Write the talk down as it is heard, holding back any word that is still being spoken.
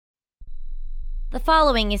The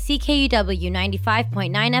following is CKUW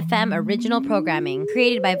 95.9 FM original programming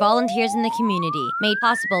created by volunteers in the community, made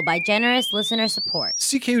possible by generous listener support.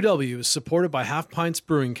 CKUW is supported by Half Pints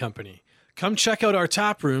Brewing Company. Come check out our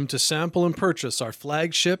tap room to sample and purchase our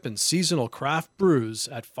flagship and seasonal craft brews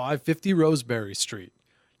at 550 Roseberry Street.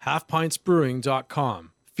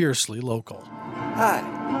 HalfPintsBrewing.com. Fiercely local.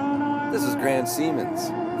 Hi, this is Grant Siemens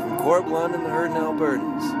from Corb Lund and the Herdin'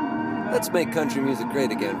 Albertans. Let's make country music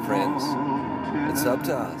great again, friends. It's up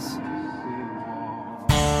to us.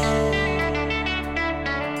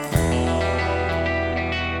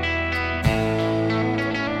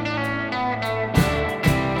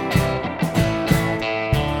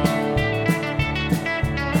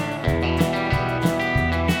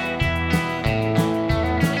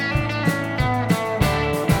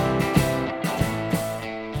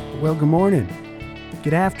 Well, good morning,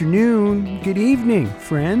 good afternoon, good evening,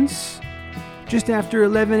 friends. Just after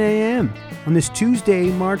 11 a.m. on this Tuesday,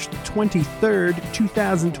 March 23rd,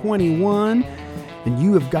 2021, and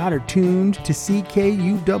you have got her tuned to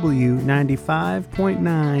CKUW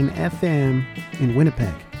 95.9 FM in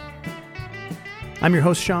Winnipeg. I'm your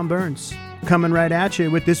host, Sean Burns, coming right at you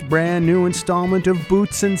with this brand new installment of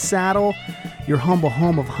Boots and Saddle, your humble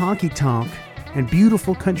home of honky tonk and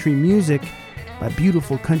beautiful country music by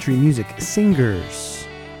beautiful country music singers.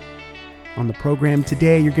 On the program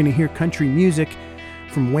today, you're going to hear country music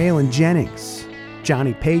from Waylon Jennings,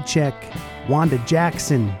 Johnny Paycheck, Wanda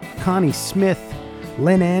Jackson, Connie Smith,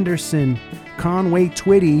 Len Anderson, Conway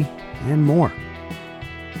Twitty, and more.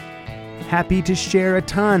 Happy to share a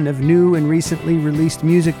ton of new and recently released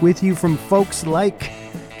music with you from folks like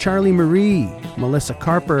Charlie Marie, Melissa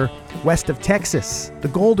Carper, West of Texas, The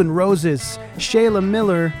Golden Roses, Shayla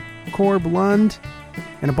Miller, Corb Lund,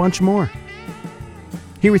 and a bunch more.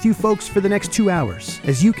 Here with you folks for the next 2 hours.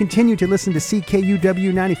 As you continue to listen to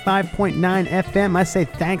CKUW 95.9 FM, I say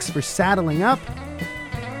thanks for saddling up.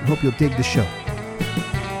 I hope you'll dig the show.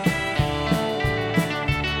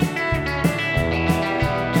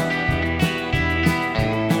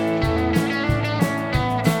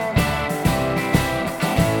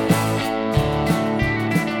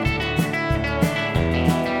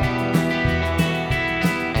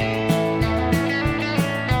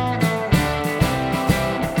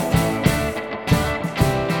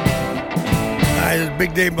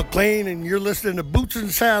 Big Dave McLean, and you're listening to Boots and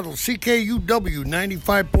Saddles, CKUW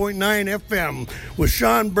 95.9 FM with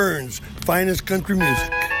Sean Burns, finest country music.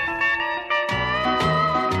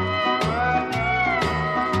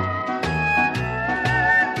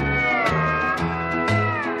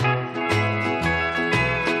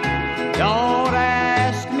 Don't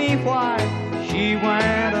ask me why she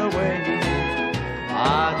went away.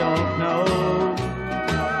 I don't know.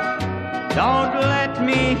 Don't let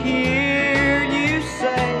me hear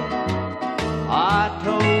say I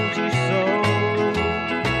told you so.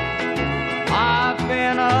 I've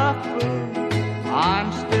been a fool,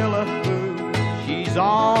 I'm still a fool. She's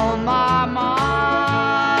on my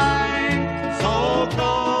mind. So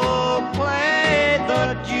go play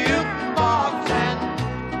the jukebox and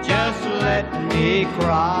just let me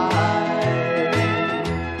cry.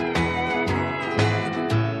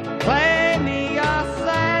 Play me a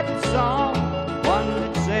sad song, one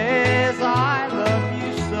that says I love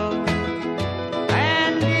you so,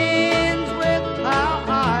 and ends with how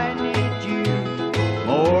I need you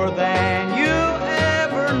more than you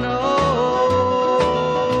ever know.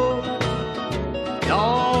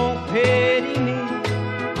 Don't pity me,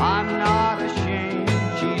 I'm not ashamed.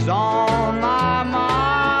 She's on my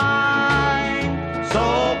mind.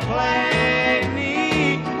 So play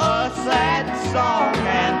me a sad song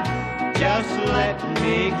and just let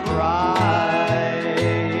me cry.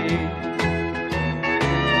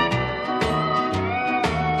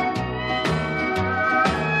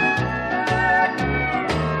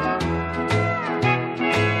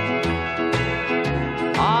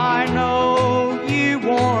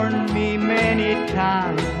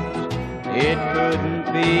 It couldn't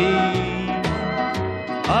be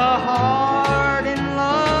a heart in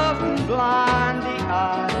love and blindy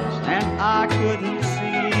eyes, and I couldn't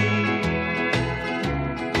see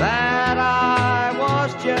that I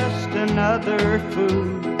was just another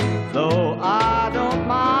fool, though I don't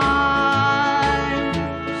mind.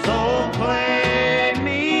 So play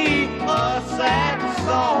me a sad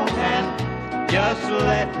song and just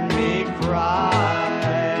let me cry.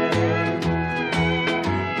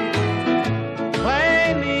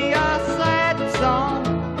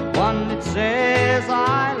 Says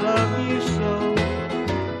I love you so,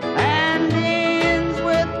 and ends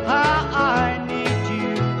with how I need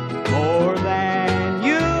you more than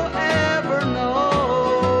you ever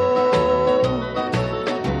know.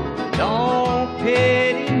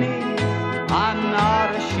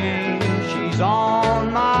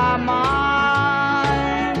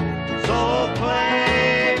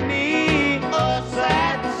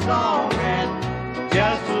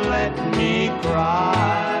 just let me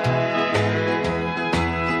cry.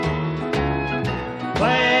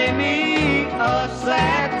 Play me a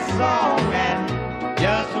sad song and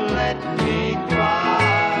just let me cry.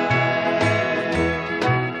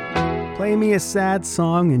 Play me a sad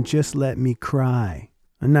song and just let me cry.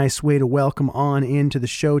 A nice way to welcome on into the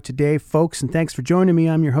show today, folks, and thanks for joining me.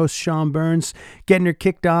 I'm your host, Sean Burns, getting her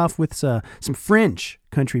kicked off with some fringe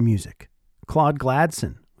country music. Claude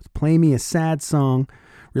Gladson with Play Me a Sad Song,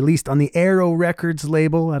 released on the Arrow Records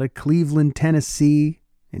label out of Cleveland, Tennessee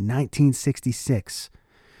in 1966.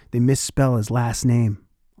 They misspell his last name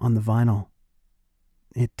on the vinyl.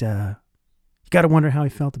 You got to wonder how he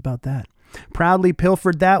felt about that. Proudly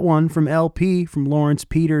pilfered that one from LP, from Lawrence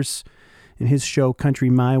Peters, in his show Country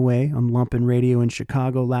My Way on Lumpin' Radio in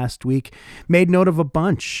Chicago last week. Made note of a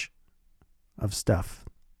bunch of stuff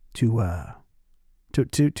to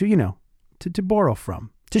borrow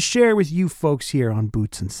from, to share with you folks here on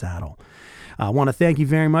Boots and Saddle. I want to thank you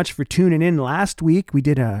very much for tuning in last week. We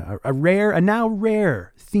did a now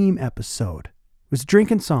rare theme episode. It was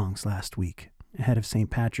drinking songs last week ahead of St.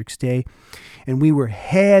 Patrick's Day, and we were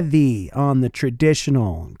heavy on the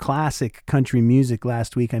traditional classic country music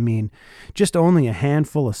last week. I mean, just only a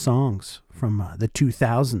handful of songs from the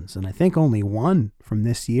 2000s, and I think only one from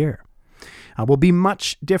this year. Will be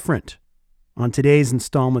much different on today's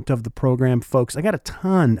installment of the program, folks. I got a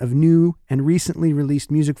ton of new and recently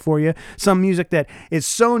released music for you. Some music that is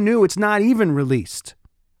so new it's not even released.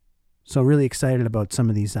 So really excited about some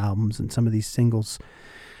of these albums and some of these singles.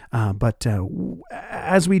 But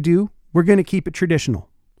as we do, we're going to keep it traditional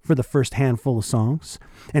for the first handful of songs.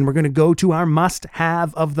 And we're going to go to our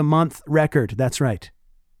must-have of the month record. That's right.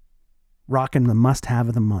 Rocking the must-have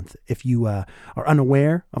of the month. If you are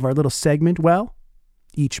unaware of our little segment, well,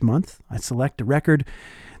 each month I select a record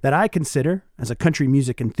that I consider, as a country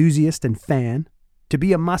music enthusiast and fan, to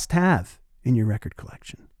be a must-have in your record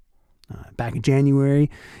collection. Back in January,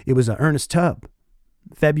 it was Ernest Tubb.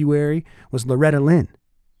 February was Loretta Lynn.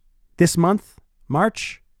 This month,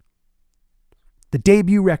 March, the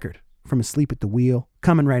debut record from Asleep at the Wheel,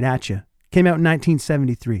 Coming Right At You, came out in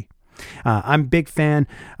 1973. I'm a big fan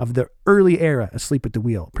of the early era Asleep at the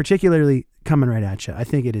Wheel, particularly Coming Right At You. I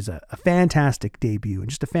think it is a fantastic debut and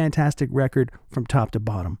just a fantastic record from top to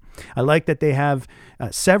bottom. I like that they have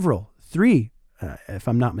three, if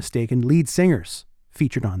I'm not mistaken, lead singers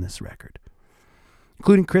featured on this record,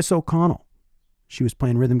 including Chris O'Connell. She was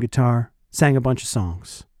playing rhythm guitar, sang a bunch of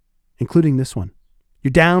songs, including this one.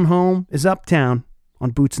 Your Down Home is Uptown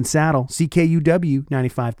on Boots and Saddle, CKUW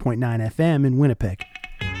 95.9 FM in Winnipeg.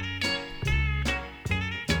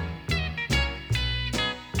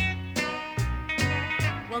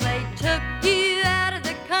 Well, they took you out of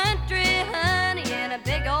the country, honey, in a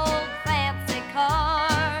big old fancy car.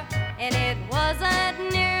 And it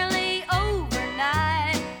wasn't nearly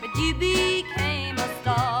overnight, but you became a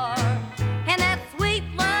star. And that sweet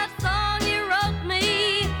love song you wrote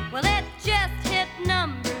me, well, it just hit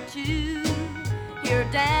number 2. Your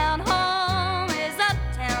down home is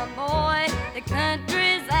uptown, boy, the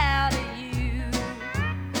country's out of you.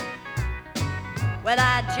 Well,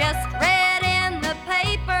 I just read in the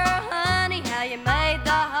paper, honey, how you made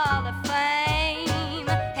the Hall of Fame.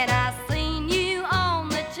 And I seen you on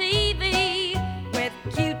the TV with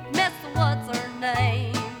cute Miss What's Her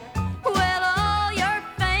Name. Well, all your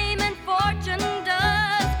fame and fortune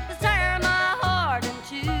does is tear my heart in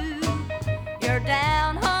two. Your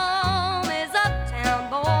down home is uptown,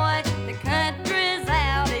 boy, the country's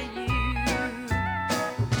out of you.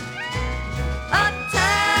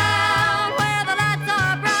 Uptown, where the lights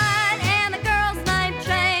are bright and the girl's name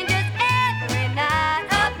changes every night.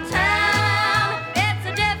 Uptown, it's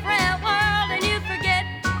a different world and you forget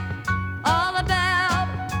all about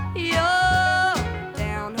your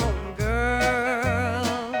down home girl.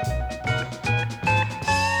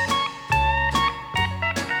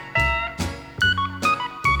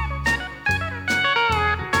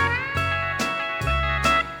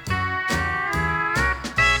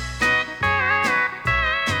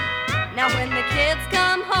 Now when the kids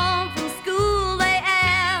come home from school, they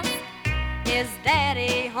ask, is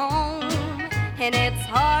Daddy home? And it's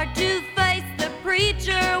hard to face the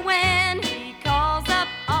preacher when he calls up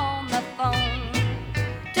on the phone.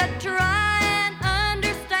 To try and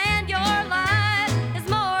understand your life is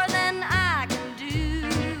more than I can do.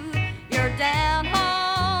 Your down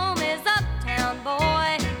home is uptown,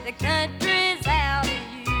 boy, the country's out of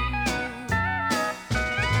you.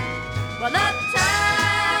 Well,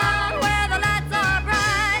 uptown, where the lights are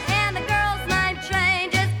bright and the girl's name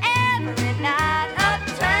changes every night.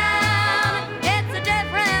 Uptown, it's a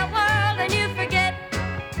different world and you forget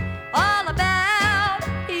all about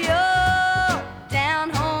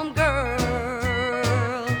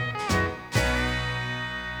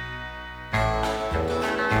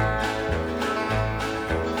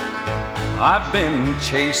I've been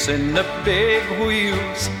chasing the big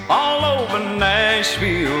wheels all over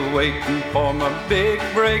Nashville, waiting for my big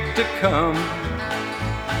break to come.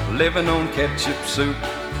 Living on ketchup soup,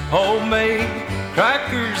 homemade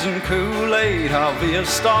crackers and Kool-Aid. I'll be a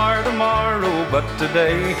star tomorrow, but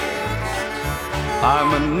today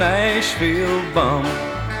I'm a Nashville bum.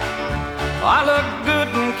 I look good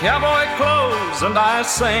in cowboy clothes and I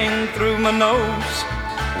sing through my nose.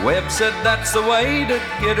 Webb said that's the way to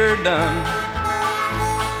get her done.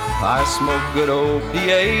 I smoke good old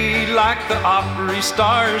PA like the Opry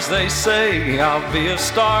stars. They say I'll be a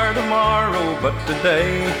star tomorrow, but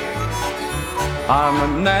today I'm a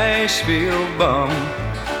Nashville bum.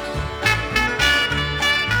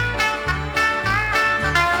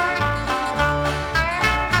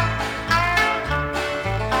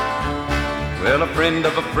 Well, a friend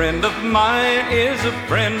of mine is a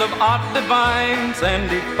friend of Art Divine's, and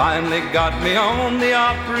he finally got me on the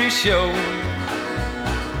Opry show.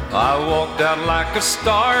 I walked out like a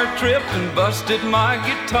star, tripped and busted my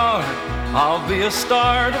guitar. I'll be a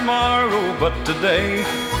star tomorrow, but today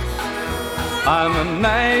I'm a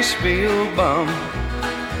Nashville bum.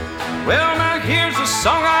 Well, now here's a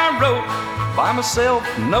song I wrote by myself,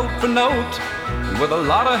 note for note. With a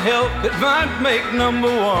lot of help, it might make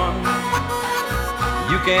 #1.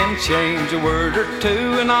 You can change a word or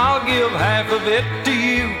two and I'll give half of it to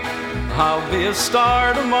you. I'll be a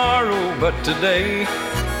star tomorrow, but today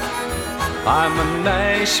I'm a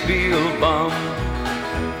Nashville bum.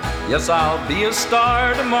 Yes, I'll be a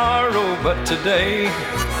star tomorrow, but today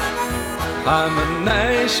I'm a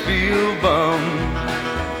Nashville bum.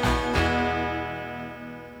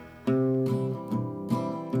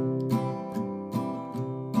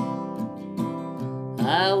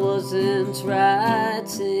 I wasn't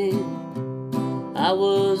writing, I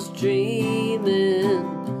was dreaming,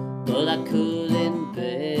 but I couldn't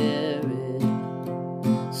bear it,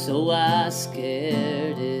 so I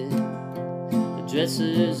scared it. The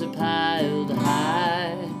dressers are piled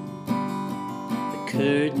high, the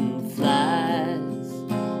curtain flies,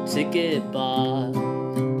 ticket bought,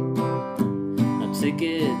 no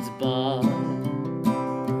tickets bought.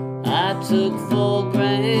 I took for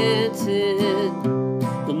granted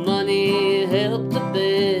the money helped a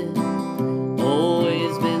bit,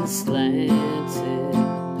 always been slanted,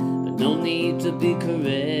 but no need to be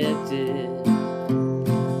corrected.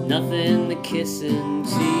 Nothing to kiss and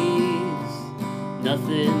tease,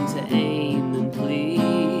 nothing to aim and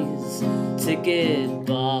please. Ticket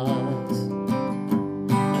bought,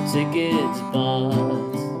 a ticket's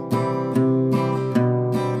bought.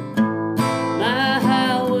 My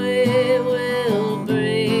highway will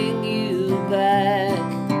bring you back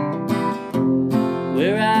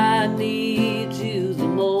where I need you the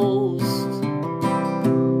most.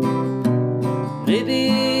 Maybe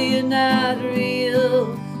you're not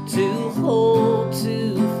real to hold,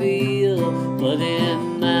 to feel, but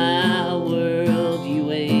in my world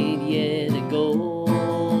you ain't yet a ghost.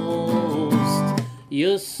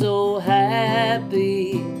 You're so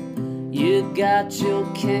happy, you got your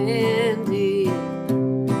candy,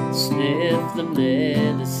 sniff the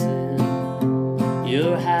medicine,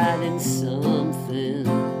 you're hiding something.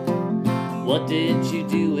 What did you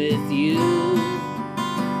do with you?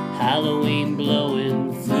 Halloween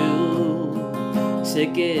blowing through.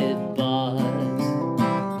 Ticket bought,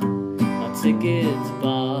 my ticket's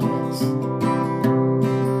bought.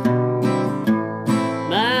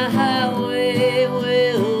 My highway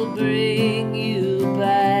will bring you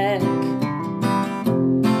back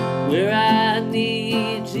where I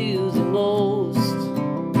need you the most.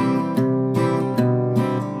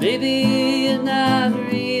 Maybe you're not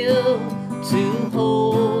real to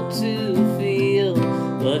hold, to feel,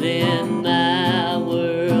 but in my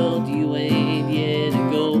world you ain't yet a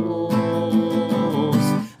ghost.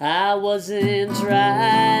 I wasn't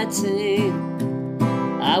writing,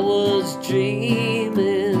 I was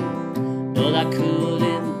dreaming, but I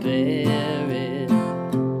couldn't bear it,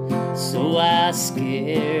 so I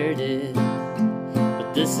scared it.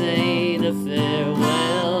 But this ain't a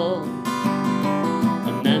farewell,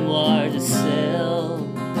 a memoir to sell.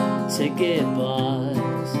 Ticket bought,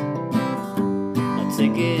 a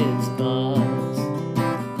ticket's bought.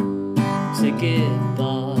 Ticket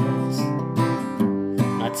bought,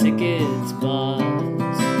 my ticket's bought.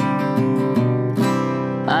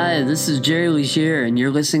 Hi, this is Jerry Legier, and you're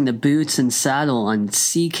listening to Boots and Saddle on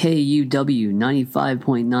CKUW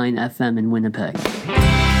 95.9 FM in Winnipeg.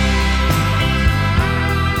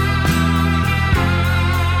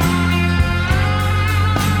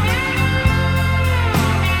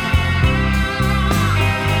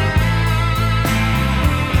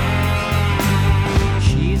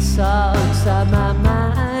 She saw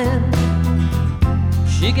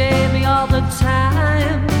She gave me all the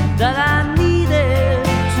time that I needed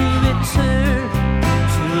to return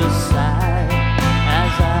to the side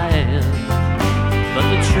as I am. But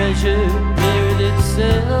the treasure buried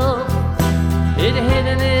itself. It hid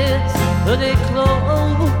in its hooded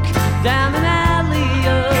cloak down an alley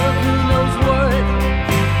of who knows what,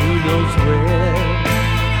 who knows where.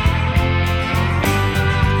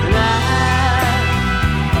 And I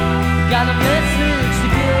got a message to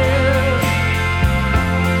give.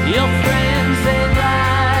 Your friends, they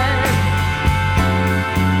lie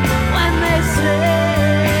when they say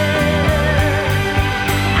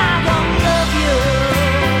I don't love you,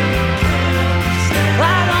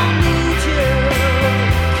 I don't need you,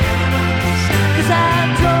 'cause I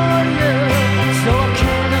adore you, so I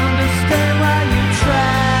can't understand why you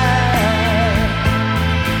try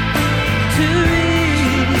to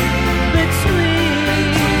read between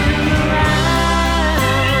the lines.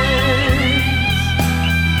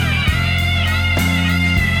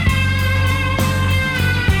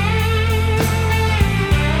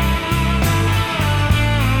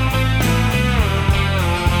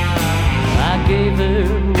 I gave her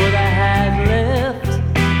what I had left,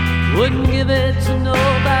 wouldn't give it to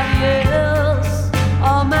nobody else.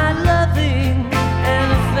 All my loving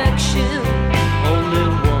and affection, only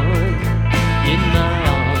one in my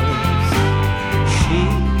arms.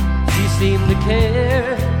 She seemed to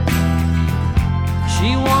care. She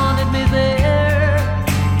wanted me there,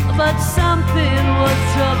 but something was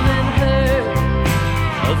troubling her.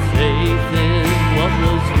 A faith in what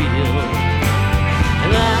was real.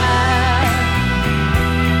 And I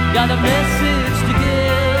got a message to give.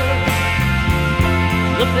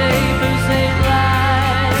 The papers ain't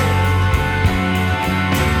lie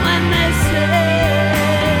when they say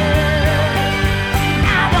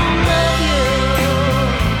I don't love you,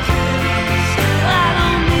 I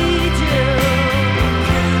don't need you,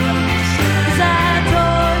 'cause I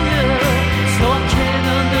adore you, so I can't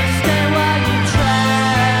understand why you try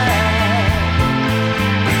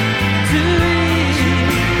to read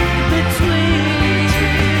between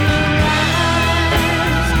the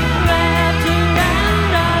lines, wrapped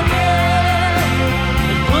around our head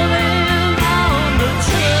and pulling on the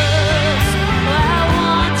trust. I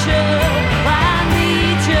want you, I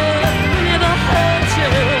need you, never hurt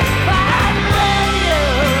you, I love you,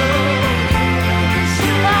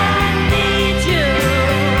 I need you,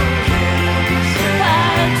 I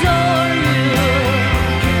adore you.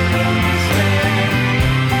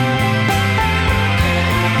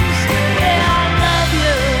 Yeah, I love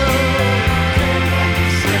you,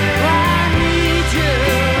 I need you,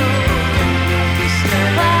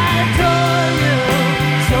 I adore you,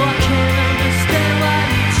 so I can't understand why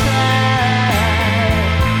you try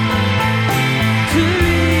to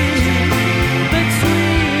read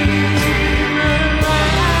between the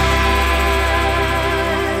lines.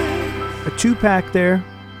 A two-pack there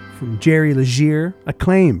from Jerry Legier,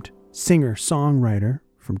 acclaimed singer-songwriter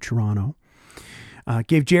from Toronto.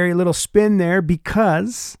 Gave Jerry a little spin there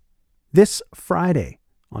because this Friday,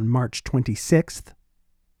 on March 26th,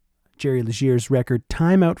 Jerry Legier's record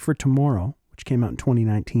Time Out for Tomorrow, which came out in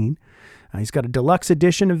 2019, he's got a deluxe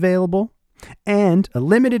edition available and a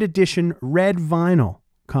limited edition red vinyl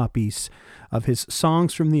copies of his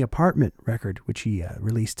Songs from the Apartment record, which he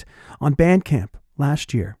released on Bandcamp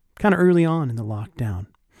last year, kind of early on in the lockdown.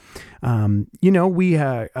 We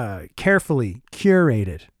carefully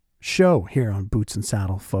curated show here on Boots and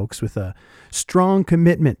Saddle, folks, with a strong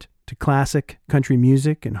commitment to classic country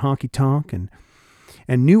music and honky tonk and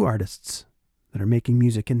new artists that are making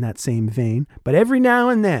music in that same vein. But every now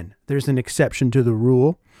and then there's an exception to the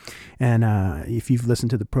rule. And if you've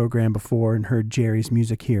listened to the program before and heard Jerry's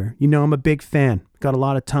music here, you know I'm a big fan. Got a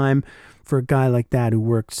lot of time for a guy like that who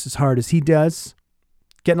works as hard as he does.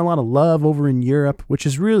 Getting a lot of love over in Europe, which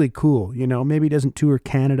is really cool. You know, maybe he doesn't tour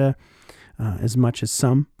Canada as much as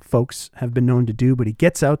some folks have been known to do, but he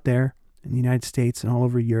gets out there in the United States and all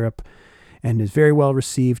over Europe and is very well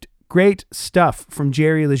received. Great stuff from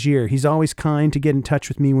Jerry Legier. He's always kind to get in touch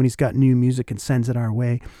with me when he's got new music and sends it our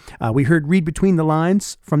way. We heard Read Between the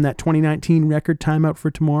Lines from that 2019 record, Time Out for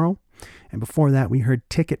Tomorrow. And before that, we heard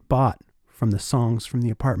Ticket Bought from the Songs from the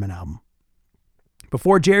Apartment album.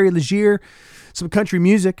 Before Jerry Legier, some country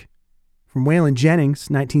music from Waylon Jennings'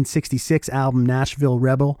 1966 album, Nashville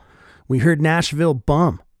Rebel. We heard Nashville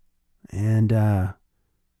Bum. And, about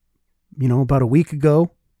a week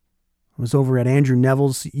ago, I was over at Andrew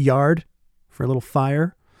Neville's yard for a little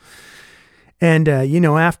fire. And,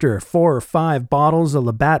 after 4 or 5 bottles of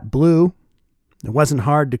Labatt Blue, it wasn't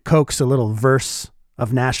hard to coax a little verse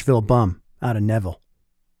of Nashville Bum out of Neville.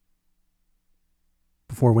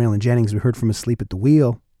 Before Waylon Jennings, we heard from Asleep at the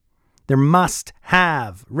Wheel. Their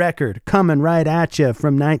must-have record coming right at you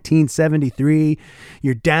from 1973.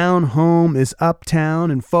 Your Down Home is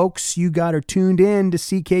Uptown. And folks, you got her tuned in to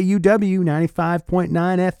CKUW 95.9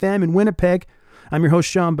 FM in Winnipeg. I'm your host,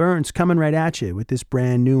 Sean Burns, coming right at you with this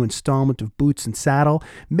brand new installment of Boots and Saddle.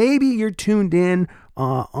 Maybe you're tuned in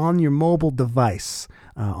on your mobile device,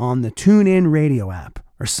 on the TuneIn radio app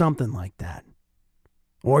or something like that.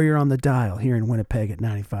 Or you're on the dial here in Winnipeg at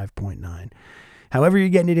 95.9. However you're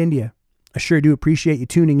getting it into you, I sure do appreciate you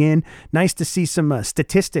tuning in. Nice to see some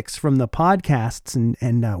statistics from the podcasts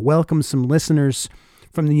and welcome some listeners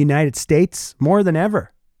from the United States more than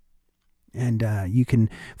ever. And you can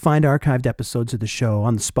find archived episodes of the show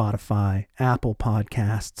on the Spotify, Apple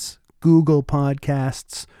Podcasts, Google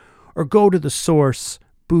Podcasts, or go to the source,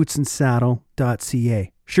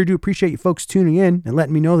 bootsandsaddle.ca. Sure do appreciate you folks tuning in and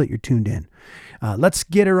letting me know that you're tuned in. Let's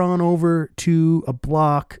get her on over to a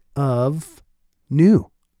block of new,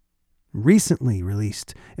 recently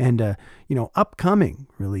released, and upcoming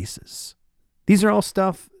releases. These are all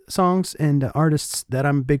songs and artists that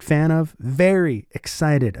I'm a big fan of. Very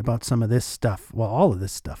excited about some of this stuff. Well, all of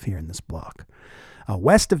this stuff here in this block.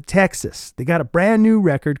 West of Texas, they got a brand new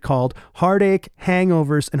record called Heartache,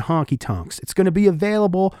 Hangovers, and Honky Tonks. It's going to be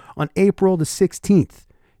available on April the 16th.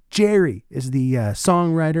 Jerry is the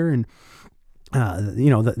songwriter and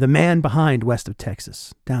the man behind West of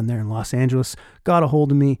Texas down there in Los Angeles. Got a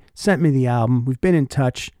hold of me, sent me the album. We've been in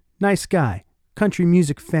touch. Nice guy, country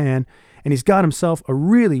music fan, and he's got himself a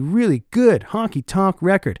really, really good honky-tonk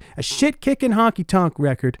record, a shit-kicking honky-tonk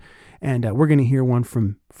record, and we're going to hear one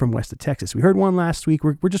from West of Texas. We heard one last week.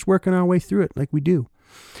 We're just working our way through it like we do.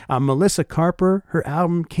 Melissa Carper, her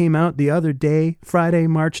album came out the other day, Friday,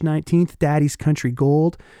 March 19th, Daddy's Country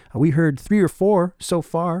Gold. We heard 3 or 4 so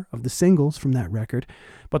far of the singles from that record,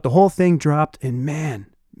 but the whole thing dropped, and man,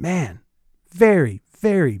 very,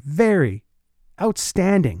 very, very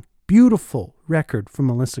outstanding, beautiful record from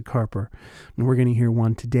Melissa Carper. And we're going to hear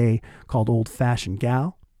one today called Old Fashioned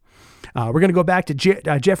Gal. We're going to go back to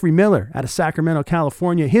Jeffrey Miller out of Sacramento,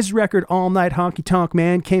 California. His record, All Night Honky Tonk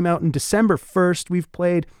Man, came out in December 1st. We've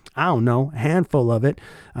played, a handful of it.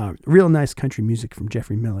 Real nice country music from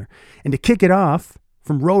Jeffrey Miller. And to kick it off,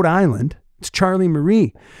 from Rhode Island, it's Charlie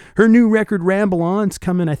Marie. Her new record, Ramble On's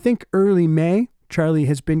coming, I think, early May. Charlie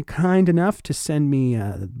has been kind enough to send me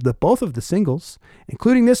both of the singles,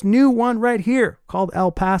 including this new one right here called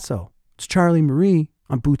El Paso. It's Charlie Marie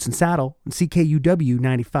on Boots and Saddle on CKUW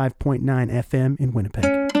 95.9 FM in Winnipeg.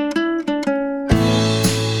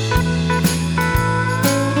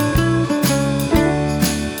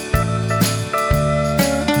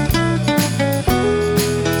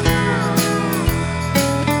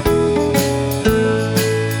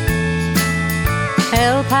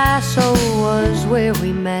 El Paso was where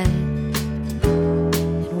we met,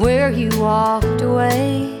 and where you walked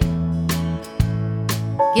away.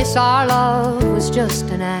 Guess our love was just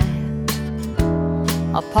an act,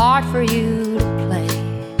 a part for you to play.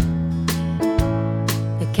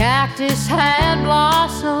 The cactus had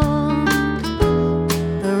blossomed,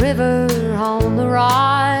 the river on the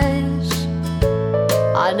rise.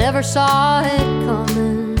 I never saw it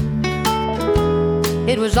coming,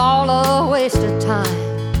 it was all a waste of time.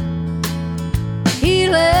 He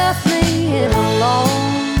left me in a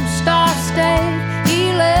lone star state,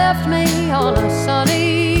 he left me on a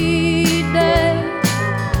sunny day.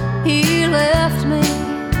 He left me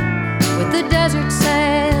with the desert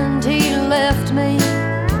sand. He left me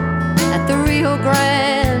at the Rio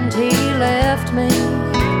Grande. He left me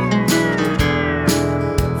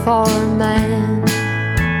for a man.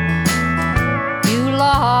 You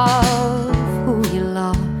love who you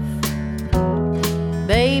love,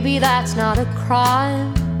 baby, that's not a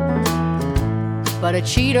crime. But a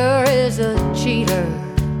cheater is a cheater.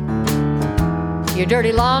 Your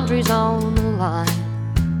dirty laundry's on the line.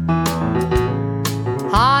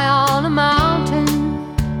 High on a mountain,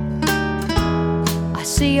 I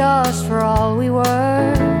see us for all we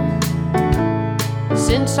were.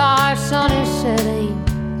 Since our sun is setting,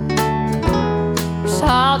 so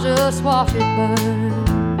I'll just watch it burn.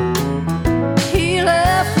 He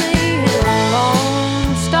left me in a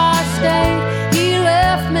lone star state. He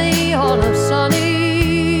left me on a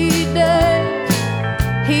sunny day.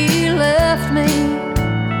 He left me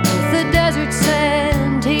with the desert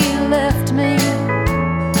sand. He left me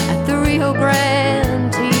at the Rio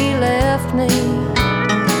Grande. He left me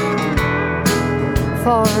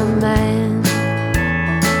for a man.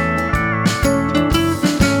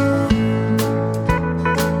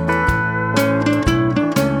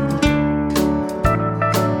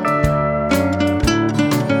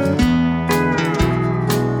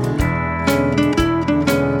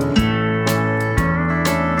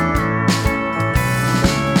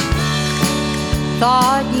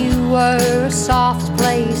 were a soft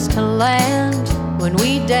place to land when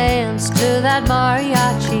we danced to that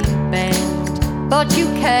mariachi band. But you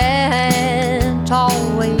can't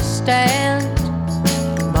always stand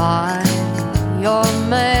by your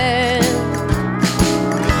man.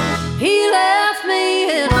 He left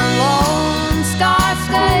me in a lone star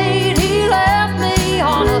state. He left me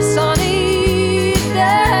on a sunny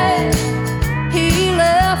day. He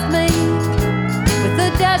left me with the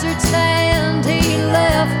desert sand. He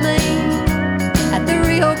left me at the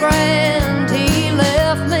Rio Grande. He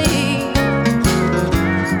left me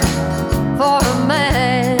for a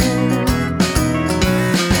man.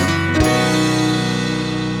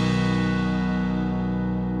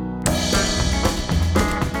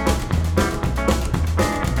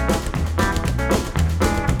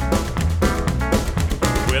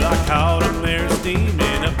 Well, I caught him there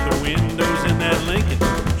steaming up the windows in that Lincoln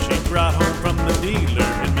she brought home from the dealer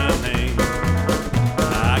in my name.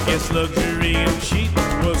 I guess luxury and cheating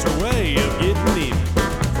was her way of getting even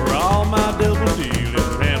for all my double dealing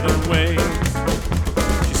rambling ways.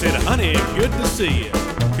 She said, honey, good to see you,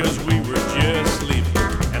 'cause we were just leaving,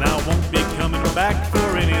 and I won't be coming back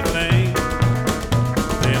for anything.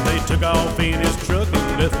 Then they took off in his truck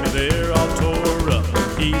and left me there all tore up.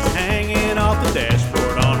 He's hanging off the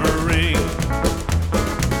dashboard on her ring.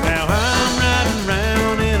 Now I'm riding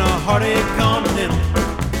round in a heartache Continental.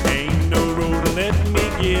 Ain't no road to let me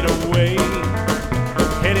get away.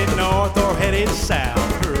 Headed north or headed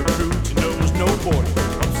south, her cruise knows no border.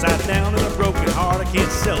 Upside down in a broken heart, I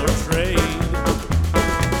can't sell or trade.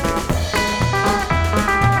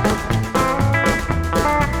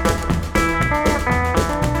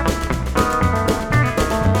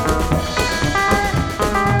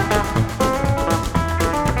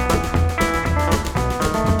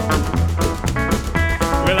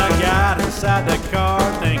 Well, I got inside that car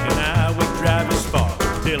thinking I would drive as far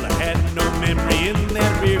till I had no memory in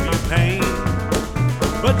that rearview pane.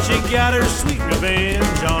 But she got her sweet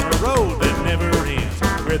revenge on a road that never ends,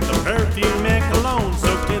 with the perfume and cologne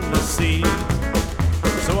soaked in the sea.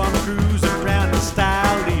 So I'm cruising around in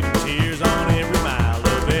style, leaving tears on every mile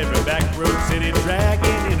of every back road city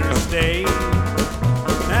dragging interstate.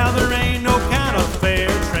 Now there ain't no kind of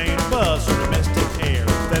fare, train, bus, or domestic air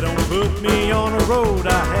that don't put me on a road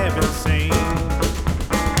I haven't seen.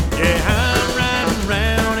 Yeah, I'm riding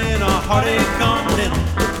round in a heartache Continental.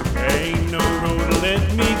 Ain't no road to let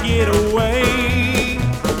me get away.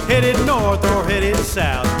 Headed north or headed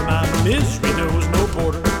south, my misery knows no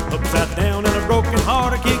border. Upside down in a broken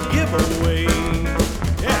heart I can't give away.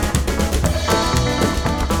 Yeah.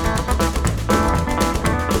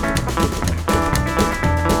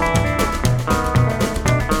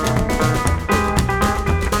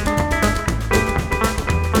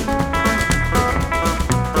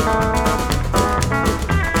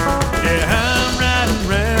 Yeah, I'm riding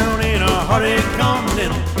round in a heartache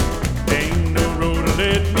Continental. Ain't no road to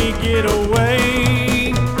let me get away.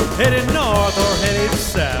 Headed north or headed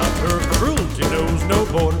south, her cruelty knows no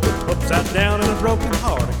border. Upside down in a broken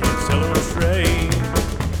heart, I can't sell or trade.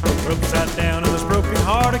 Upside down in this broken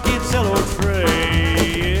heart, I can't sell or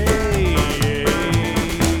trade.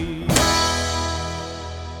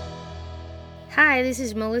 Hi, this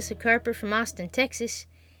is Melissa Carper from Austin, Texas,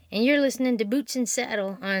 and you're listening to Boots and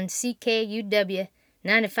Saddle on CKUW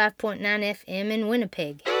 95.9 FM in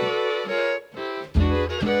Winnipeg.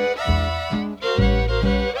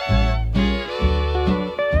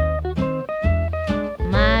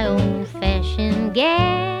 My old-fashioned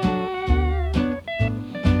gal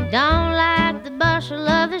don't like the bustle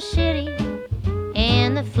of the city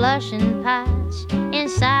and the flushing pots and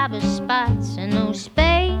cyber spots and no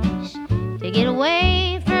space to get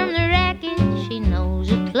away from the racket. She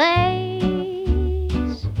knows a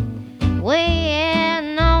place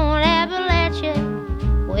way on Appalachia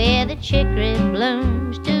where the chicory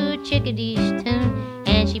blooms to a chickadee's tune,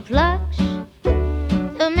 and she plucks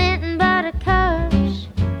the mint and buttercups.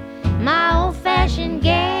 My old-fashioned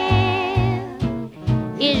gal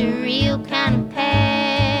is a real kind of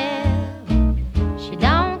pal. She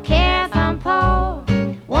don't care if I'm poor.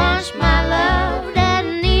 Once my love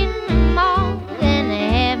doesn't need me more than to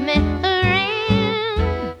have me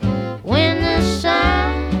around when the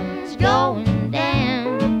sun's going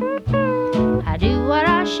down. I do what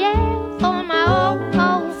I shall for my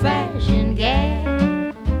old-fashioned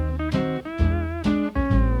gal.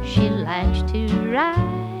 She likes to write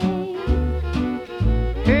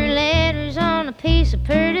her letters on a piece of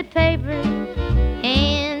pretty paper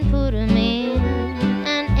and put 'em in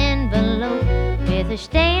an envelope with a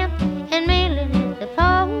stamp and mail it at the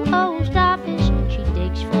post office. She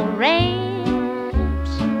digs for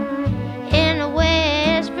ramps in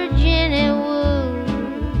West Virginia.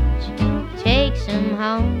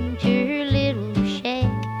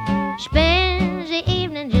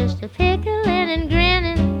 giggling and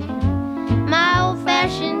grinning. My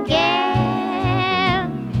old-fashioned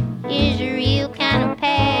gal is a real kind of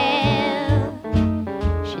pal.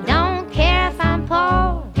 She don't care if I'm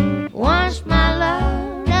poor. Once my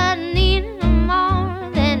love doesn't need no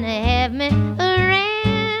more than to have me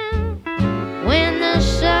around when the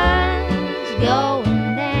sun's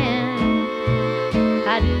going down.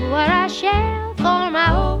 I do what I shall for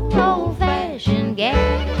my old-fashioned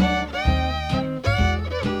gal.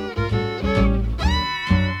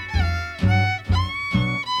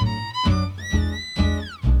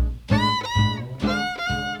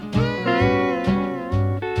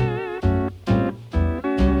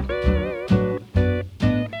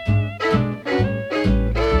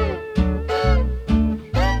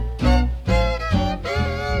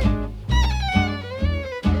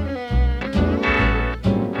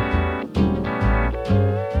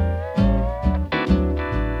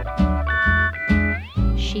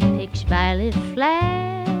 Violet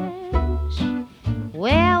flowers,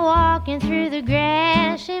 well, walking through the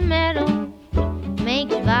grassy meadow,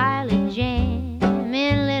 makes violet jam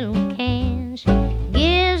in little cans,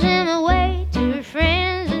 gives them away to her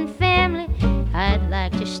friends and family. I'd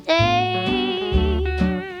like to stay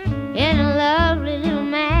in a lovely little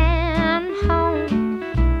mountain home,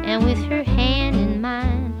 and with her hand in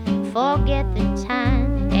mine, forget the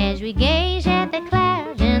time as we gaze at the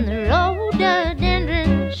clouds and the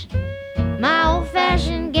rhododendrons. My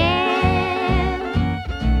old-fashioned gal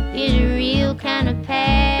is a real kind of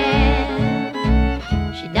pal.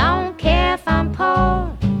 She don't care if I'm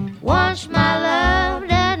poor. Once my love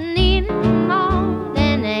doesn't need no more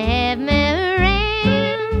than to have me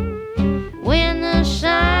around when the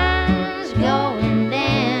sun's going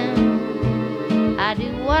down. I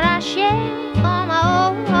do what I shall for my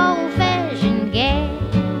old-fashioned gal.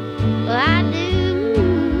 Well, I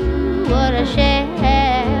do what I shall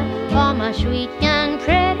for my sweet young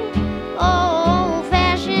pretty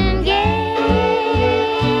old-fashioned gal.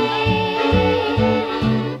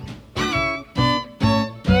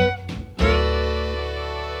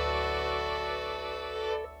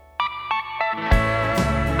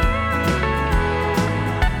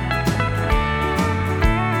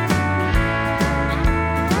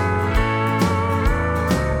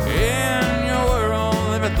 In your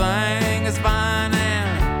world, everything is fine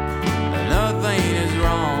and nothing is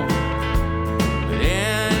wrong. But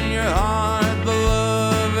in your heart, the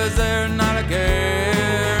love is there, not a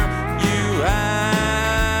care you have.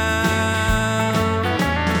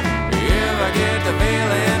 If I get the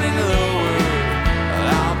feeling in the world,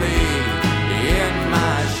 I'll be in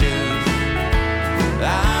my shoes.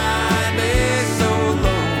 I'd be so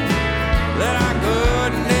low that I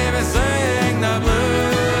couldn't even sing the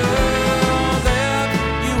blues. If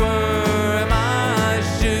you were in my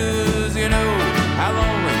shoes, you know how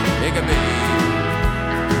lonely it could be.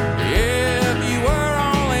 If you were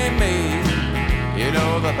only me, you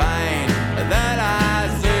know the pain that I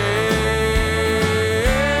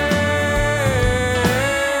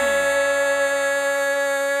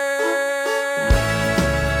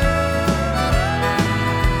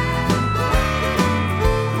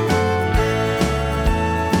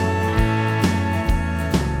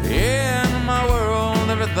in my world,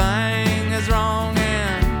 everything is wrong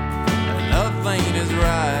and nothing is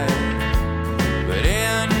right. But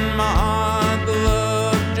in my heart, the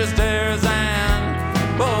love just tears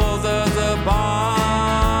and pulls us apart.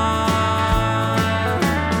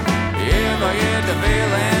 If I get the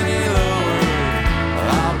feeling you lower,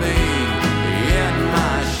 I'll be in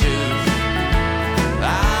my shoes.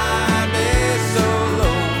 I'd be so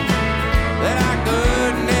low that I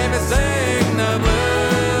couldn't even sing the blues.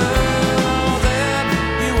 If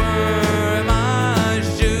you were in my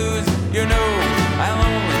shoes, you know how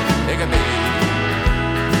lonely it could be.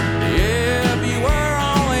 If you were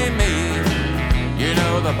only me, you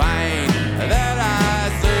know the pain that I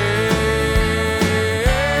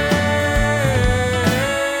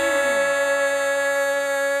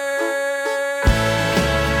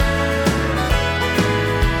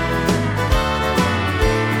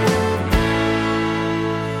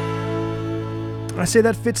I say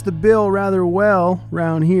that fits the bill rather well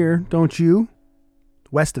round here, don't you?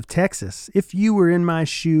 West of Texas. If You Were in My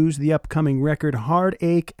Shoes, the upcoming record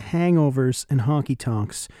Heartache, Hangovers, and Honky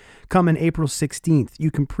Tonks, coming April 16th.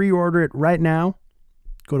 You can pre-order it right now.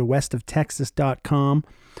 Go to westoftexas.com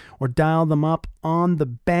or dial them up on the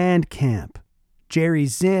Bandcamp. Jerry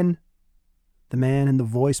Zinn, the man and the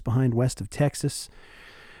voice behind West of Texas.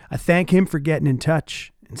 I thank him for getting in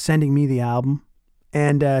touch and sending me the album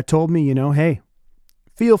and told me, you know, hey,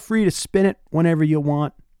 feel free to spin it whenever you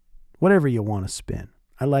want, whatever you want to spin.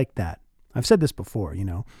 I like that. I've said this before, you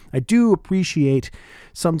know. I do appreciate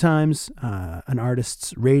sometimes an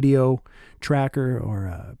artist's radio tracker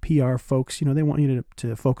or PR folks, you know, they want you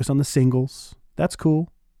to focus on the singles. That's cool.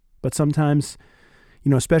 But sometimes,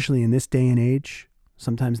 you know, especially in this day and age,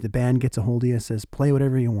 sometimes the band gets a hold of you and says, play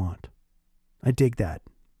whatever you want. I dig that.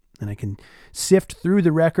 And I can sift through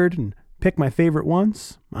the record and pick my favorite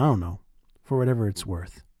ones. I don't know, for whatever it's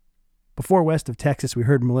worth. Before West of Texas, we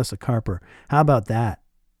heard Melissa Carper. How about that?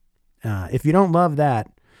 If you don't love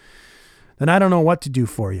that, then I don't know what to do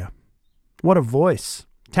for you. What a voice.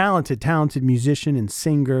 Talented musician and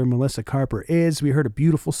singer Melissa Carper is. We heard a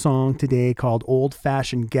beautiful song today called Old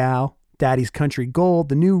Fashioned Gal, Daddy's Country Gold.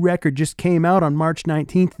 The new record just came out on March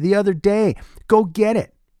 19th the other day. Go get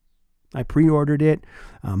it. I pre-ordered it.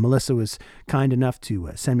 Melissa was kind enough to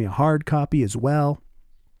send me a hard copy as well,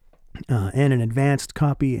 and an advanced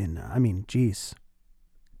copy. And I mean, geez,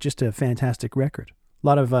 just a fantastic record. A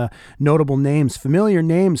lot of notable names, familiar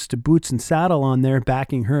names to Boots and Saddle on there,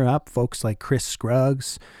 backing her up. Folks like Chris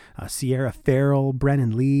Scruggs, Sierra Farrell,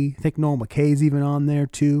 Brennan Lee. I think Noel McKay's even on there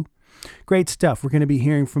too. Great stuff. We're going to be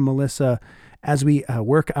hearing from Melissa as we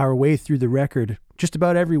work our way through the record just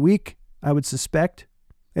about every week, I would suspect.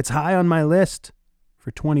 It's high on my list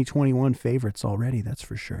for 2021 favorites already, that's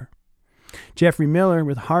for sure. Jeffrey Miller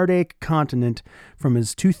with Heartache Continent from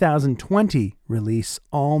his 2020 release,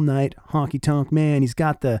 All Night Honky Tonk Man. He's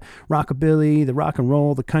got the rockabilly, the rock and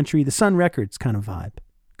roll, the country, the Sun Records kind of vibe.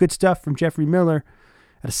 Good stuff from Jeffrey Miller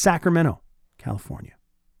out of Sacramento, California.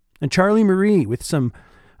 And Charlie Marie with some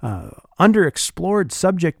underexplored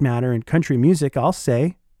subject matter in country music, I'll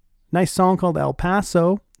say. Nice song called El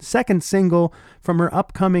Paso. Second single from her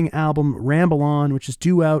upcoming album Ramble On, which is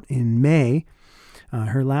due out in May.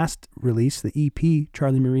 Her last release, the EP,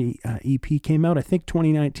 Charlie Marie EP, came out, I think,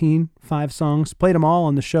 2019. 5 songs. Played them all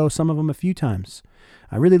on the show, some of them a few times.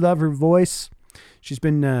 I really love her voice. She's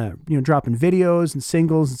been dropping videos and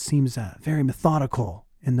singles. It seems very methodical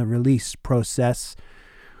in the release process,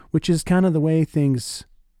 which is kind of the way things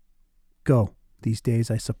go these days,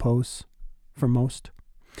 I suppose, for most.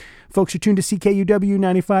 Folks, you're tuned to CKUW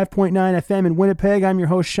 95.9 FM in Winnipeg. I'm your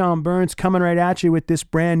host, Sean Burns, coming right at you with this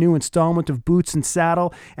brand new installment of Boots and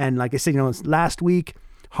Saddle. And like I said, last week,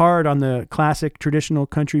 hard on the classic traditional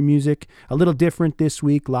country music. A little different this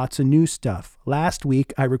week, lots of new stuff. Last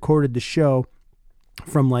week, I recorded the show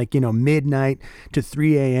from midnight to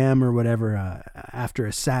 3 a.m. or whatever after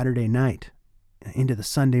a Saturday night into the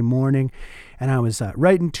Sunday morning. And I was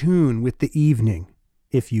right in tune with the evening,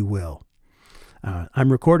 if you will.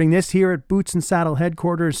 I'm recording this here at Boots and Saddle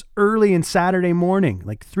headquarters early in Saturday morning,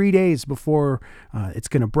 like 3 days before it's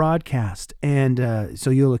going to broadcast. And so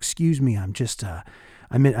you'll excuse me. I'm just,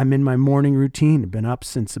 I'm in my morning routine. I've been up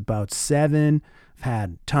since about 7. I've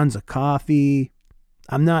had tons of coffee.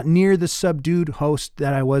 I'm not near the subdued host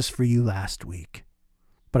that I was for you last week,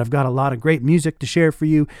 but I've got a lot of great music to share for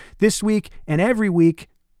you this week and every week.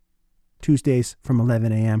 Tuesdays from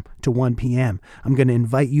 11 a.m. to 1 p.m. I'm going to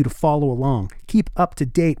invite you to follow along. Keep up to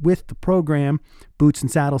date with the program, Boots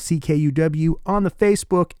and Saddle CKUW, on the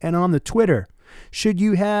Facebook and on the Twitter. Should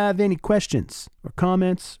you have any questions or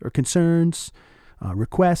comments or concerns,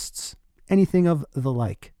 requests, anything of the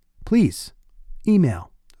like, please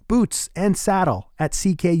email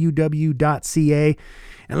bootsandsaddle@ckuw.ca,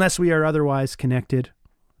 unless we are otherwise connected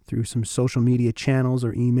through some social media channels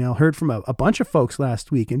or email. Heard from a bunch of folks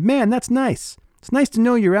last week, and man, that's nice. It's nice to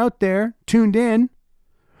know you're out there, tuned in.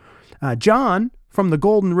 John from the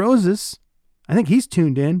Golden Roses, I think he's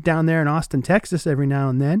tuned in down there in Austin, Texas every now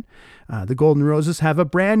and then. The Golden Roses have a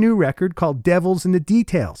brand new record called Devils in the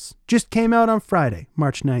Details. Just came out on Friday,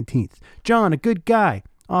 March 19th. John, a good guy,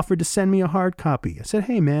 offered to send me a hard copy. I said,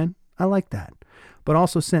 hey man, I like that. But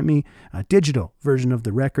also sent me a digital version of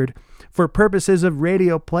the record for purposes of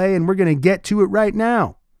radio play, and we're going to get to it right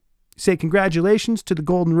now. Say congratulations to the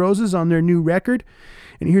Golden Roses on their new record,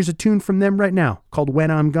 and here's a tune from them right now called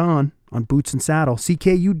When I'm Gone on Boots and Saddle,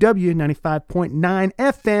 CKUW 95.9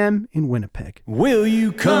 FM in Winnipeg. Will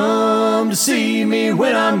you come to see me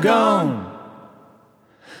when I'm gone?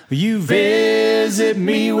 Will you visit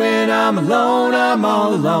me when I'm alone? I'm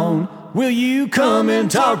all alone. Will you come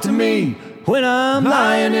and talk to me when I'm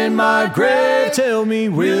lying in my grave? Tell me,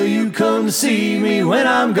 will you come to see me when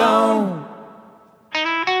I'm gone?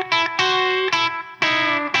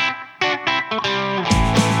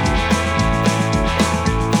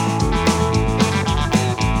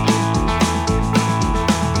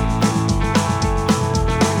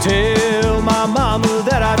 Tell my mama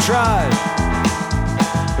that I tried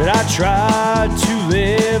to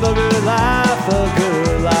live a good life,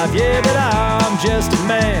 yeah, but I'm just a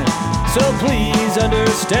man So please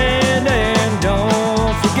understand and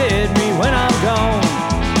don't forget me when I'm gone.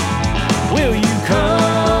 Will you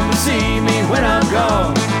come and see me when I'm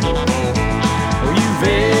gone? Will you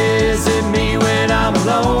visit me when I'm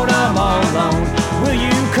alone? I'm all alone. Will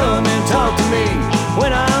you come and talk to me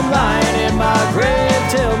when I'm lying in my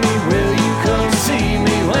grave? Tell me, will you come see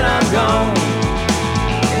me when I'm gone?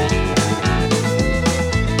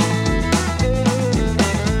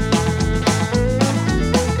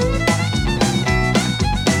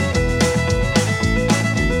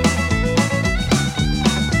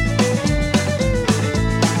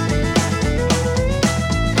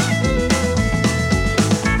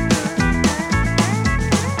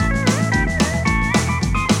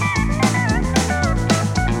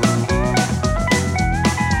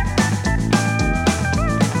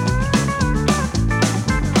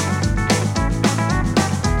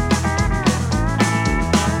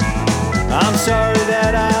 I'm sorry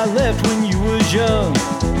that I left when you was young.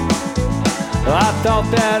 I thought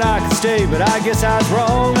that I could stay, but I guess I was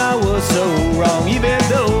wrong. I was so wrong, even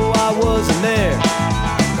though I wasn't there.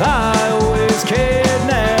 I always cared.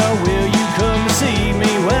 Now will you come to see me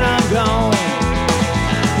when I'm gone?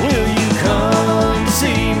 Will you come to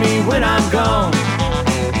see me when I'm gone?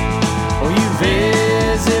 Will you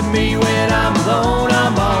visit me when I'm alone?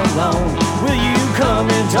 I'm all alone. Will you come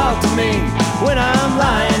and talk to me when I'm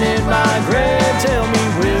lying in my grave? Tell me,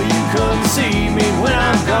 will you come see me when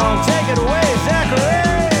I'm gone? Take it away, Zachary!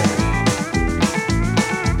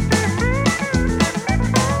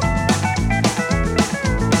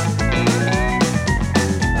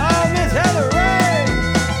 Oh, Miss Heather Ray!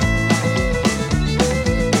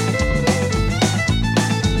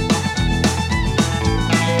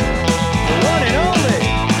 The one and only!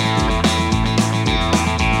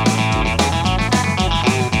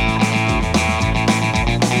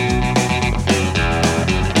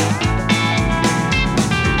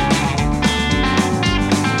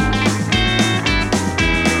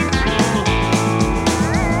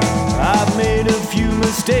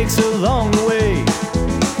 Mistakes along the way,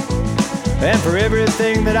 and for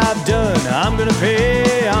everything that I've done, I'm gonna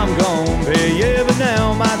pay, I'm gonna pay. Yeah, but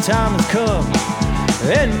now my time has come,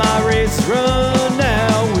 and my race is run.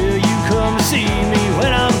 Now will you come to see me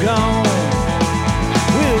when I'm gone?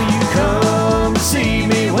 Will you come to see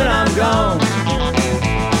me when I'm gone?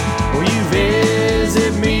 Will you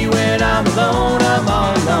visit me when I'm alone? I'm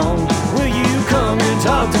all alone. Will you come and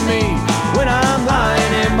talk to me when I'm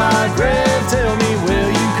lying in my grave? Tell me,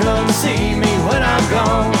 will you come to see me when I'm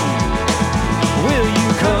gone? Will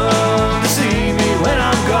you come to see me when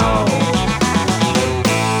I'm gone?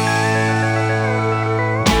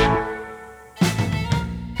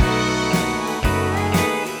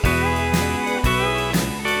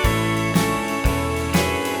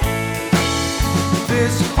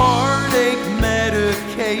 This heartache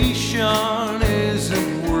medication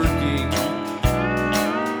isn't working,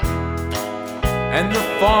 and the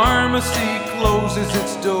pharmacy closes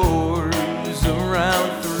its doors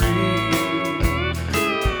around 3.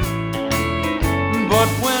 But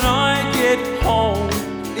when I get home,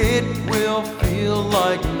 it will feel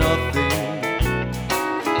like nothing.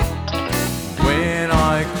 When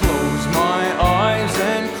I close my eyes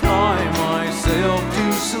and cry myself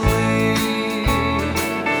to sleep,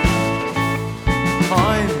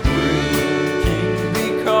 I'm drinking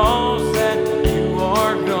because that you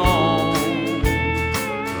are gone.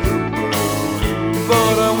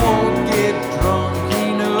 But I won't get drunk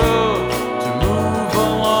enough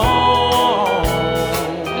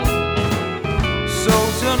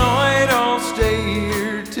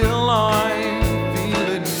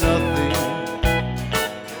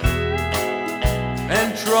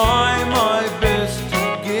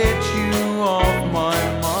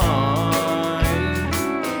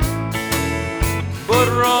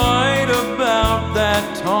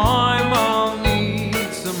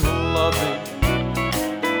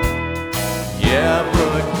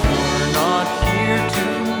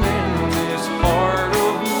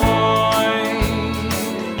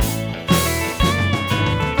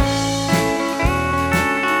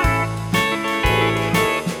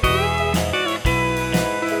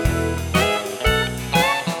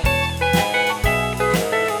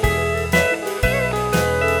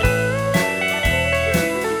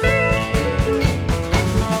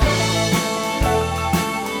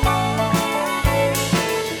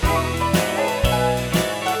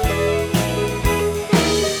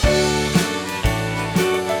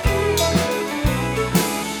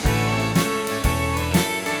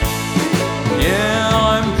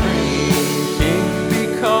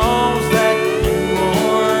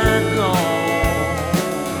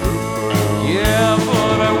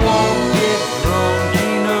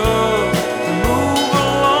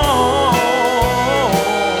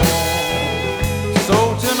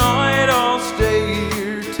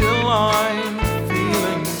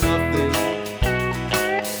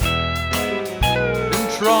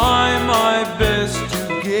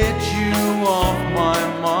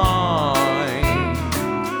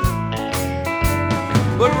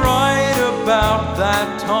But right about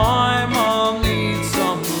that time I'll need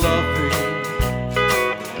some loving.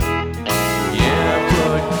 Yeah,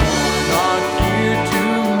 but you're not here to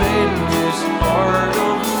mend this heart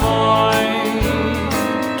of mine.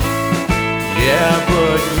 Yeah,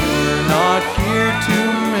 but you're not here to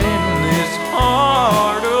mend this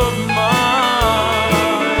heart of mine.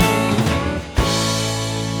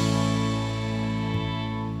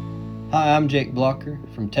 Hi, I'm Jake Blocker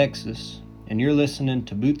from Texas, and you're listening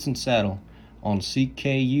to Boots and Saddle on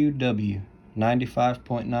CKUW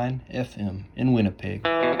 95.9 FM in Winnipeg.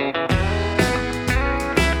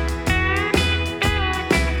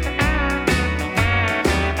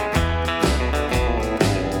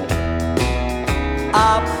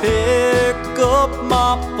 I pick up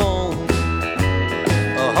my phone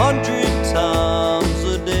 100 times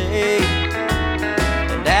a day,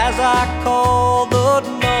 and as I call the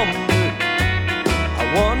number, I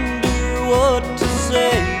wonder what to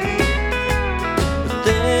say. But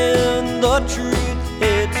then the truth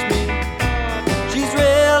hits me, she's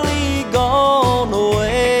really gone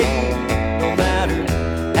away. No matter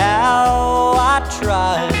how I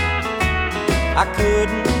tried, I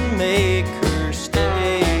couldn't make her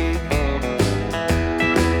stay.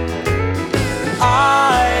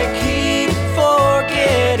 I keep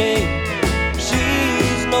forgetting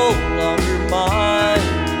she's no longer mine.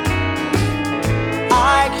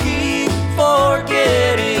 I keep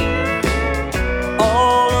forgetting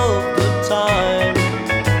all of the time.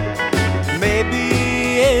 Maybe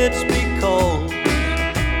it's because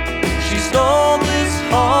she stole this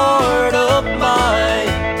heart of mine.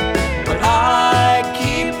 But I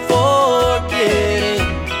keep forgetting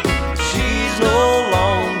she's no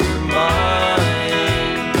longer mine.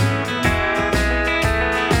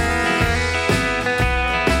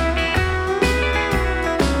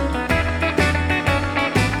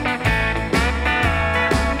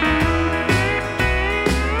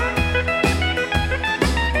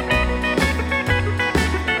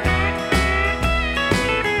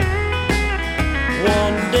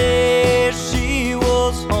 One day she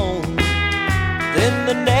was home, then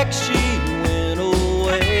the next she went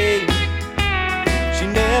away. She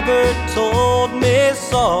never told me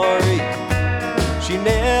sorry, she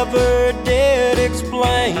never did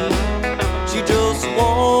explain. She just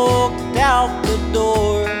walked out the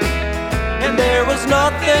door, and there was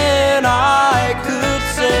nothing I could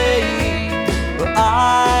say. But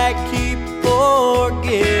I keep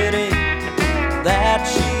forgetting that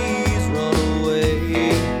she's run away.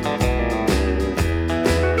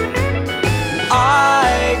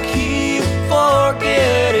 I keep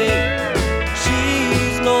forgetting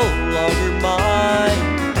she's no longer mine.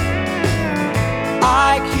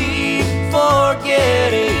 I keep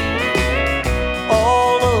forgetting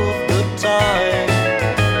all of the time.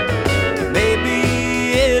 Maybe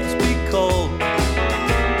it's because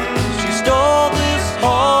she stole this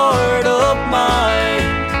heart of mine.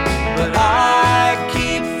 But I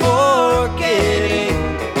keep forgetting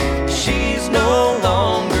she's no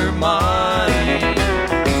longer mine.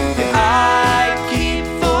 I keep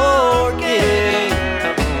forgetting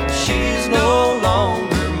she's no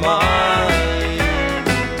longer mine.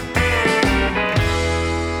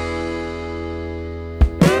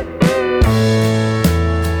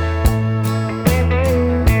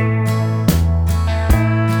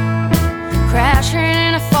 Crashing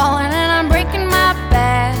and I'm falling and I'm breaking my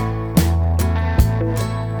back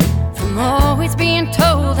from always being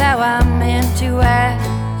told how I'm meant to act.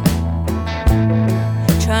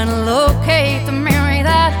 Trying to locate the memory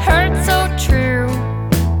that hurt so true.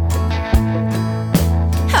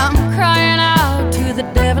 I'm crying out to the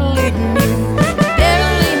devil in you, the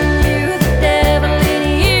devil in you, the devil in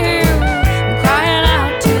you. I'm crying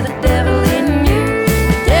out to the devil in you,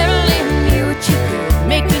 the devil in you, what you could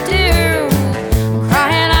make me do. I'm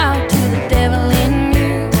crying out to the devil in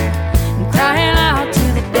you, I'm crying out to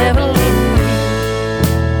the devil in you.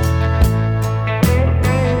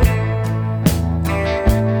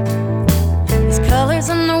 There's colors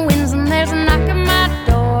in the winds and there's a knock at my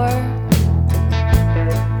door.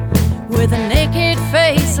 With a naked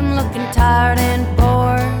face, I'm looking tired and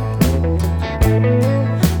bored.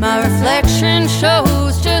 My reflection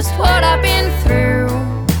shows just what I've been through.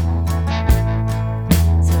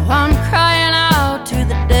 So I'm crying out to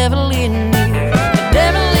the devil in you, the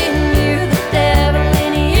devil in you, the devil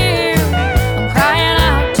in you. I'm crying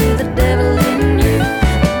out to the devil in you,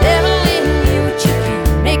 the devil in you, what you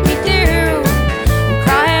can make me do. I'm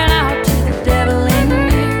crying out to the devil in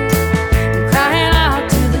you, I'm crying out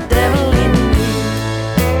to the devil in you.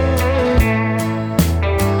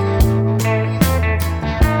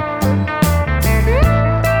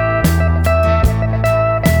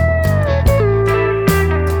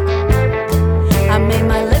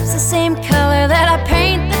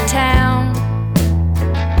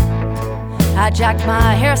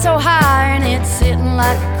 My hair so high and it's sitting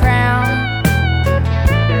like a crown.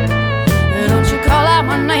 Don't you call out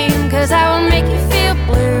my name, 'cause I will make you feel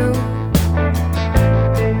blue.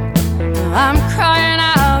 I'm crying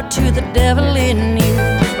out to the devil in you.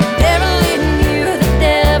 The devil in you, the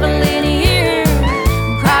devil in you.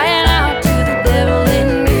 I'm crying out to the devil in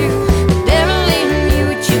you. The devil in you,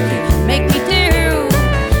 what you can make me do.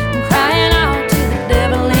 I'm crying out to the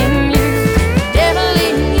devil in you. The devil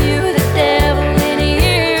in you, the devil in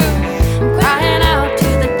you. I'm crying out to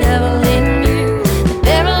the devil in you. The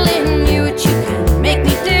devil in you, what you can make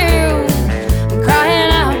me do. I'm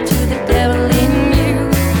crying out to the devil in you.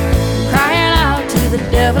 I'm crying out to the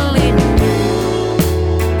devil in you.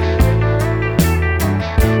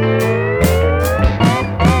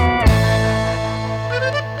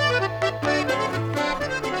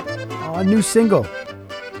 A new single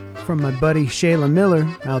from my buddy Shayla Miller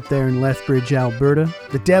out there in Lethbridge, Alberta.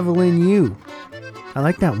 The Devil in You. I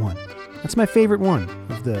like that one. That's my favorite one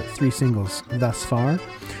of the 3 singles thus far.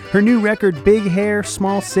 Her new record, Big Hair,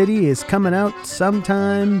 Small City, is coming out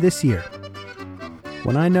sometime this year.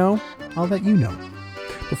 When I know, I'll let you know.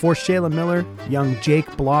 Before Shayla Miller, young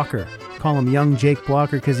Jake Blocker. Call him young Jake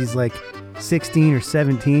Blocker because he's like 16 or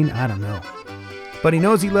 17, I don't know. But he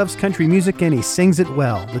knows he loves country music and he sings it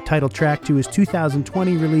well. The title track to his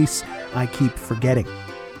 2020 release, I Keep Forgetting.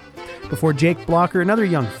 Before Jake Blocker, another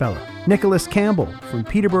young fella, Nicholas Campbell from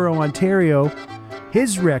Peterborough, Ontario.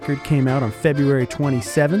 His record came out on February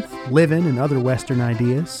 27th, Livin' and Other Western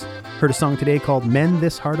Ideas. Heard a song today called Mend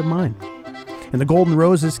This Heart of Mine. And the Golden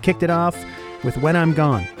Roses kicked it off with When I'm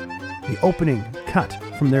Gone. The opening cut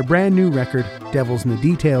from their brand new record, Devils in the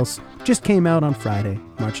Details, just came out on Friday,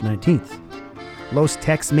 March 19th. Los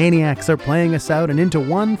Tex Maniacs are playing us out and into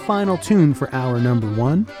one final tune for hour number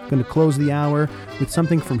 1. Going to close the hour with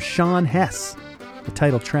something from Sean Hess, the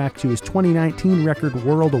title track to his 2019 record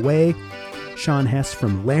World Away. Sean Hess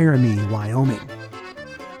from Laramie, Wyoming.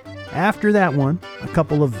 After that one, a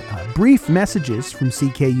couple of brief messages from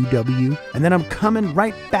CKUW, and then I'm coming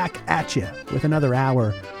right back at you with another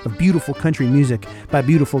hour of beautiful country music by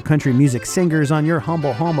beautiful country music singers on your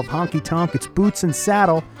humble home of honky tonk. It's Boots and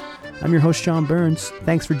Saddle. I'm your host, Sean Burns.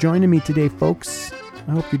 Thanks for joining me today, folks.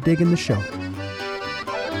 I hope you're digging the show.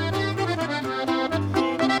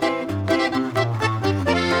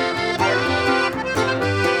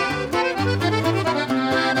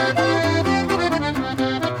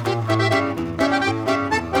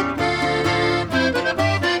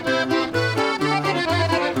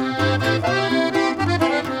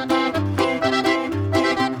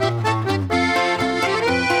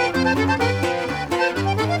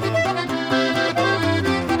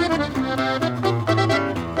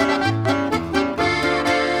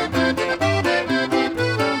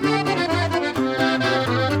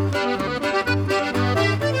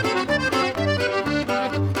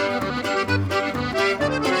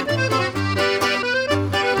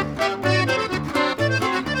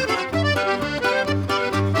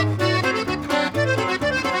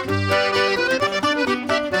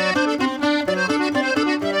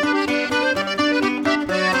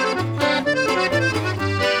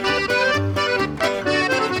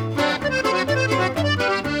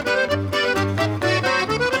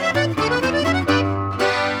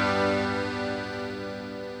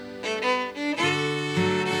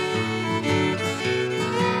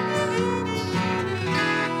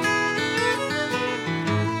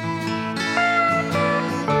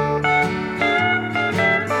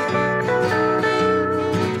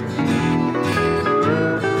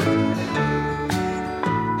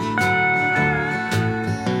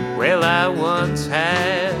 once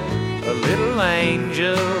had a little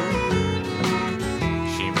angel.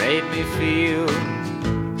 She made me feel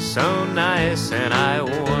so nice, and I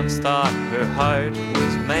once thought her heart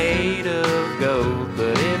was made of gold,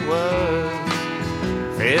 but it was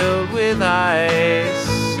filled with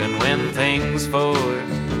ice. And when things for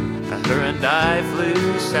her and I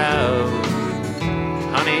flew south,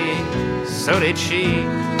 honey, so did she.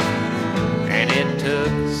 And it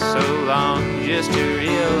took so long just to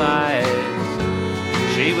realize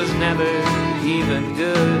she was never even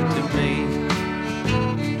good to me.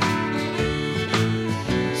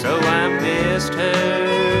 So I missed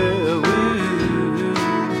her, woo,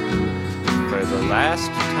 for the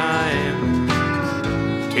last time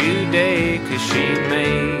today, 'cause she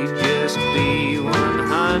may just be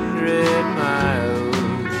 100 miles,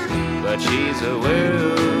 but she's a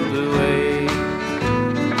world away.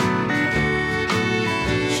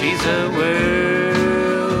 She's a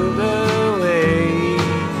world away.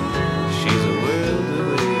 She's a world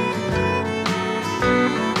away.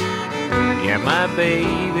 Yeah, my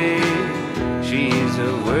baby, she's she's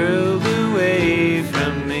a world away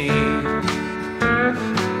from me.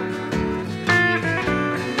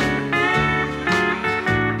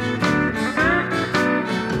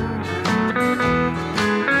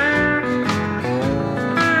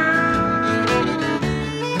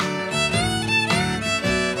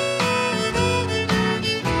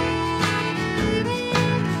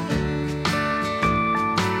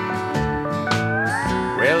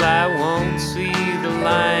 Well, I won't see the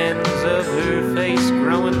lines of her face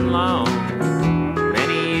growing long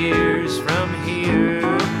many years from here.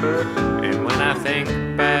 And when I think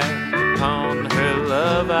back upon her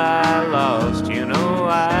love I lost, you know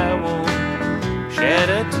I won't shed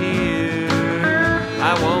a tear.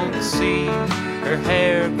 I won't see her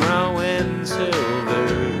hair growing silver.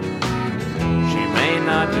 She may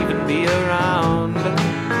not even be around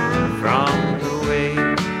from the way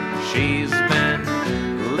she's been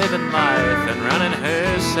living life and running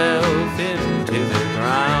herself into the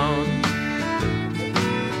ground.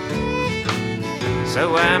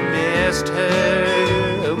 So I missed her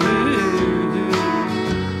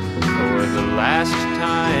for the last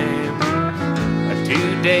time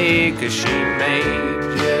today, 'cause she may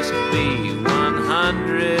just be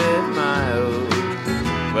 100 miles,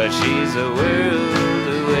 but she's a world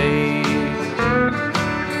away.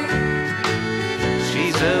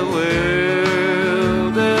 She's a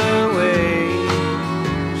world away.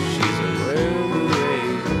 She's a world away.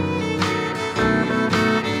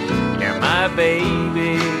 Yeah, my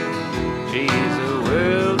baby, she's a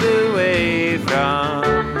world away from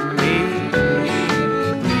me.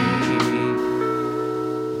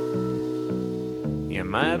 Yeah,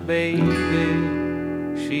 my baby,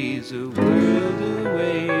 she's a world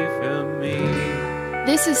away from me.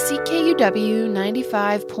 This is CKUW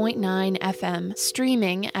 95.9 FM,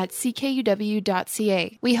 streaming at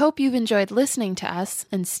ckuw.ca. We hope you've enjoyed listening to us,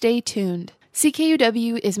 and stay tuned.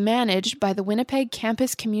 CKUW is managed by the Winnipeg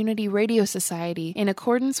Campus Community Radio Society in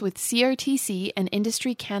accordance with CRTC and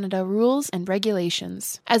Industry Canada rules and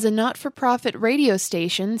regulations. As a not-for-profit radio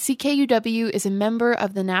station, CKUW is a member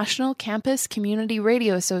of the National Campus Community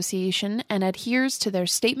Radio Association and adheres to their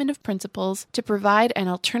statement of principles to provide an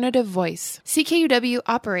alternative voice. CKUW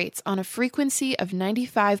operates on a frequency of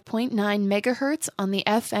 95.9 megahertz on the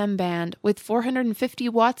FM band with 450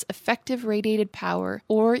 watts effective radiated power,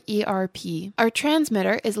 or ERP. Our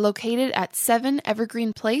transmitter is located at 7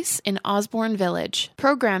 Evergreen Place in Osborne Village.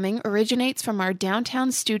 Programming originates from our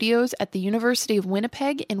downtown studios at the University of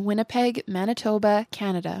Winnipeg in Winnipeg, Manitoba,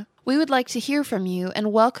 Canada. We would like to hear from you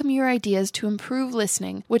and welcome your ideas to improve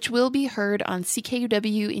listening, which will be heard on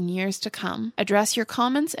CKUW in years to come. Address your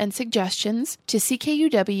comments and suggestions to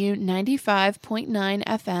CKUW 95.9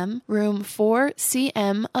 FM, room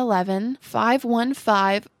 4CM11,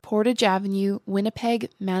 515 Portage Avenue, Winnipeg,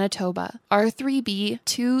 Manitoba, R3B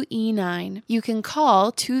 2E9. You can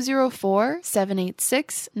call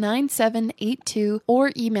 204-786-9782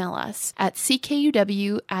 or email us at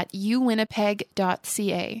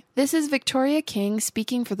ckuw@uwinnipeg.ca. This is Victoria King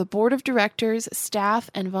speaking for the Board of Directors, staff,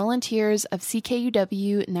 and volunteers of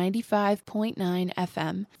CKUW 95.9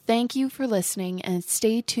 FM. Thank you for listening and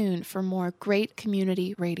stay tuned for more great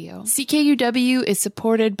community radio. CKUW is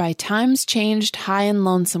supported by Times Changed High and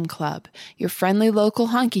Lonesome Club, your friendly local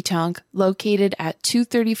honky-tonk located at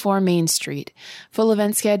 234 Main Street. Full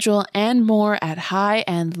event schedule and more at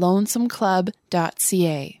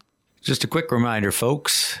highandlonesomeclub.ca. Just a quick reminder,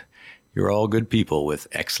 folks, you're all good people with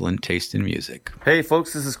excellent taste in music. Hey,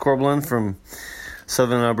 folks, this is Corblund from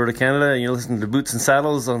Southern Alberta, Canada, and you're listening to Boots and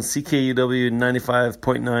Saddles on CKUW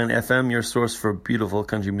 95.9 FM, your source for beautiful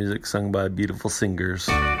country music sung by beautiful singers.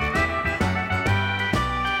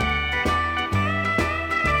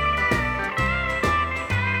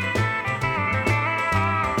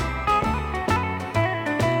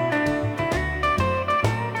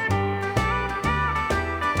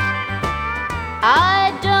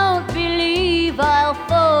 I don't believe I'll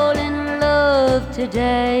fall in love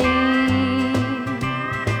today,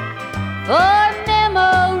 for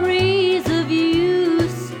memories of you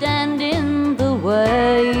stand in the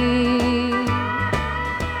way.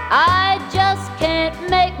 I just can't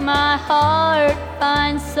make my heart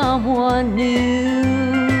find someone new.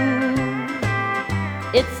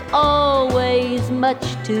 It's always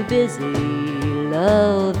much too busy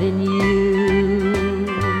loving you.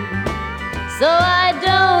 So I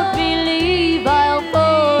don't believe I'll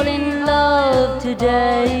fall in love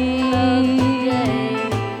today.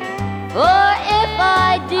 For if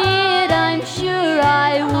I did, I'm sure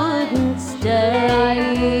I wouldn't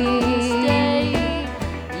stay.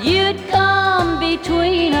 You'd come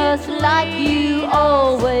between us like you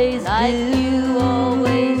always do.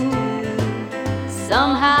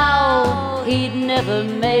 he'd never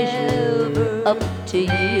measure up to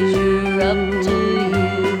you, up to you.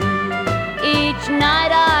 Each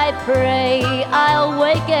night I pray I'll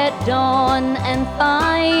wake at dawn and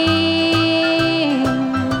find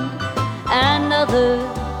another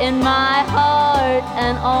in my heart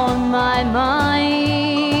and on my mind.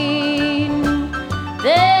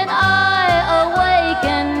 Then I awake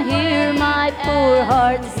and hear my poor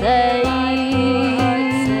heart say,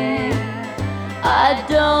 I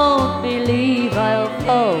don't believe I'll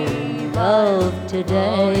fall in love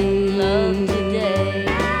today. Love today.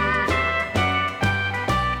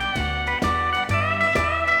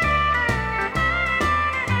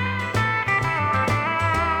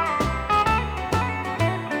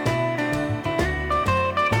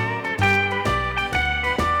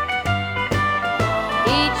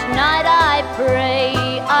 Each night I pray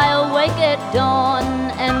I'll wake at dawn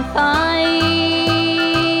and find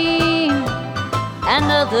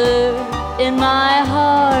another in my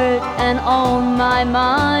heart and on my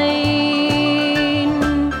mind.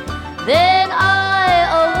 Then I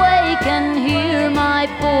awake and hear my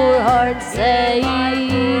poor heart say,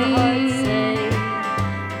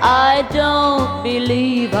 I don't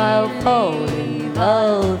believe I'll fall in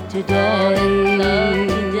love today.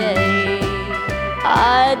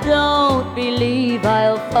 I don't believe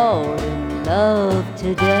I'll fall in love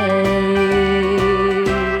today.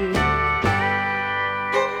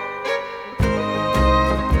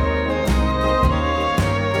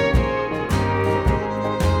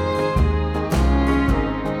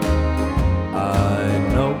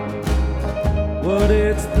 What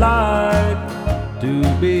it's like to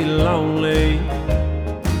be lonely,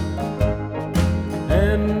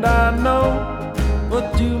 and I know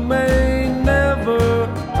what you may never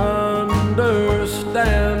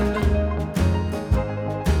understand.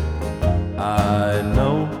 I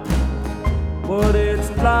know what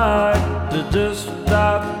it's like to just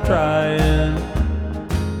stop trying,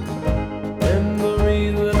 and the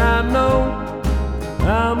reason I know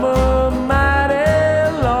I'm a mighty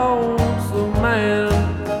lonesome man.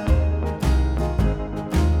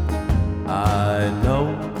 I know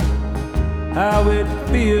how it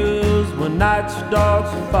feels when night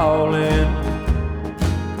starts falling,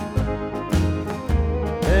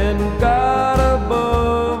 and God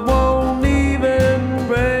above won't even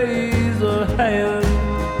raise a hand.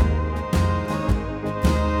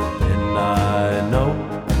 And I know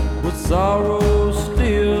what sorrow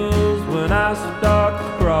steals when I start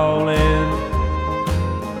crawling,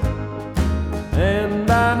 and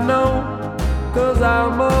I know 'cause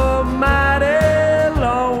I'm a mighty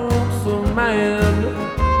lonesome man.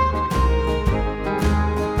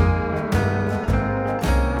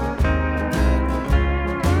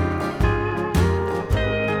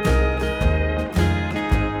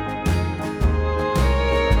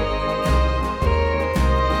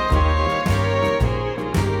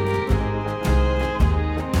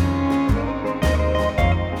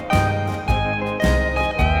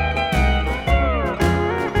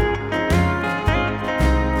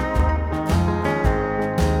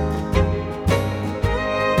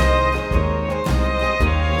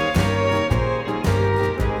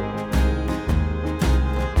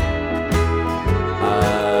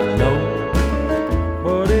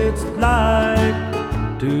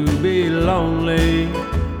 To be lonely,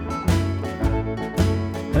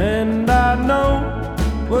 and I know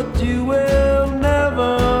what you will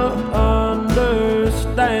never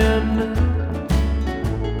understand.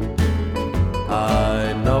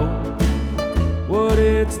 I know what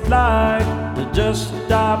it's like to just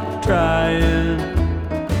stop trying,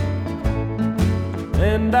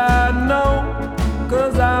 and I know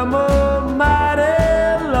 'cause I'm a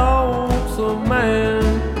mighty lonesome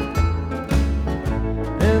man.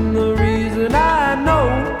 And the reason I know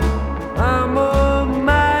I'm a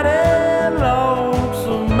mighty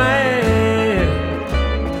lonesome man.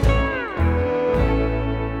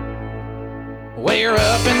 Well, you're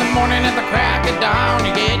up in the morning at the crack of dawn.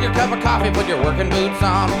 You get your cup of coffee, put your working boots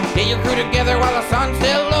on. Get your crew together while the sun's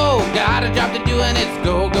still low. Got a job to do and it's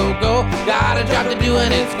go, go, go. Got a job to do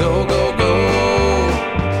and it's go, go, go.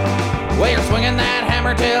 Well, you're swinging that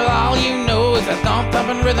hammer till all you know is the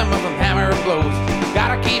thump-thumping rhythm of a hammer blows.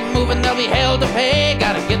 Gotta keep moving, they'll be held to pay.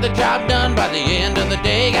 Gotta get the job done by the end of the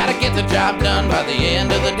day. Gotta get the job done by the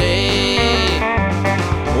end of the day.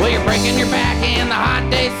 Well, you're breaking your back in the hot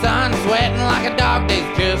day sun, sweating like a dog day's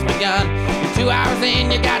just begun. You're 2 hours in,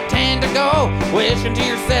 you got 10 to go. Wishing to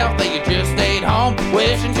yourself that you just stayed home.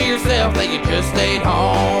 Wishing to yourself that you just stayed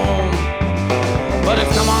home. But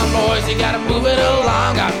it's come on boys, you gotta move it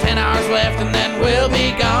along. Got 10 hours left and then we'll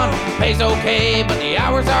be gone. Pay's okay, but the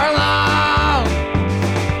hours are long.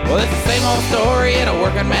 Well, it's the same old story in a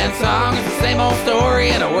working man's song. It's the same old story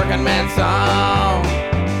in a working man's song.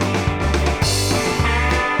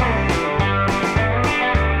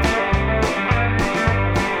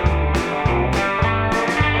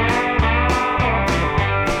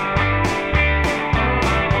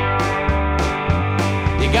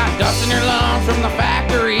 You got dust in your lungs from the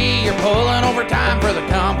factory. You're pulling overtime for the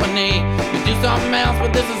company. You do something else,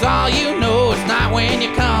 but this is all you know. It's not when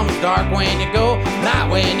you come, it's dark when you go.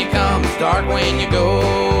 Not when you come, it's dark when you go.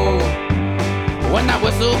 When that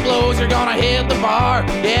whistle blows, you're gonna hit the bar.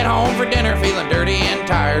 Get home for dinner feeling dirty and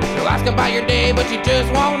tired. You'll ask about your day, but you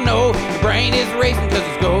just won't know. Your brain is racing cause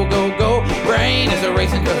it's go, go, go. Brain is a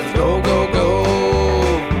racing cause it's go, go, go.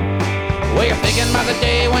 Well, you're thinking about the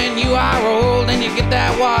day when you are old and you get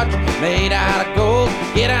that watch made out of gold.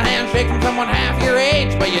 Get a handshake from someone half your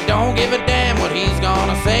age, but you don't give a damn what he's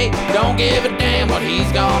gonna say. Don't give a damn what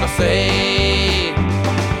he's gonna say.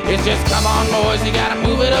 It's just come on boys, you gotta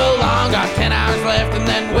move it along. Got 10 hours left and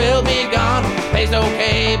then we'll be gone. Pay's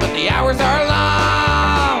okay, but the hours are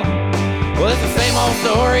long. Well, it's the same old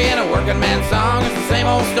story in a working man's song. It's the same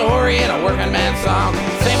old story in a working man's song.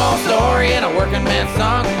 Same old story in a working man's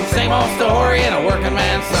song. Same old story in a working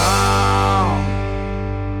man's song.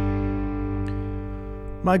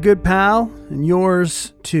 My good pal, and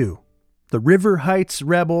yours too, the River Heights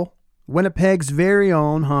Rebel, Winnipeg's very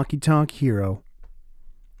own honky-tonk hero,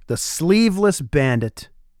 the Sleeveless Bandit,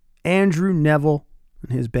 Andrew Neville,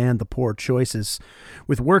 and his band The Poor Choices,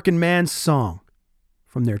 with Working Man's Song,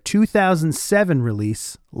 from their 2007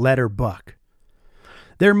 release, Letter Buck,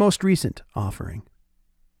 their most recent offering.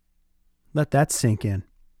 Let that sink in.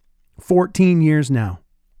 14 years now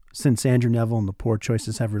since Andrew Neville and the Poor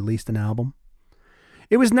Choices have released an album.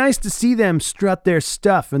 It was nice to see them strut their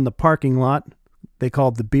stuff in the parking lot they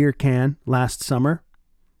called the Beer Can last summer.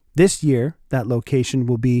 This year, that location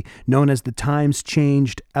will be known as the Times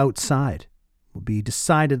Changed Outside. It will be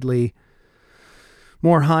decidedly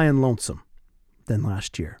more high and lonesome than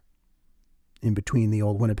last year, in between the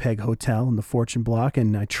old Winnipeg Hotel and the Fortune Block,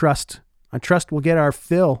 and I trust we'll get our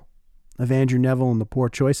fill of Andrew Neville and the Poor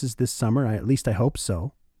Choices this summer. At least I hope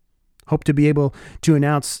so. Hope to be able to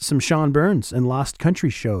announce some Sean Burns and Lost Country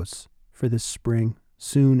shows for this spring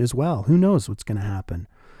soon as well. Who knows what's going to happen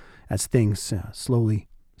as things slowly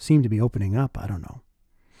seem to be opening up. I don't know.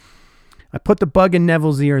 I put the bug in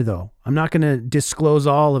Neville's ear, though. I'm not going to disclose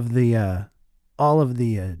all of the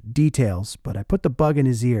details, but I put the bug in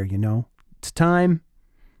his ear, you know. It's time.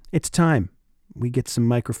 We get some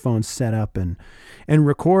microphones set up and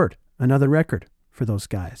record another record for those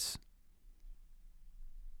guys.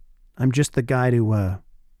 I'm just the guy to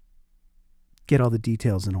get all the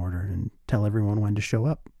details in order and tell everyone when to show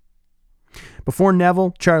up. Before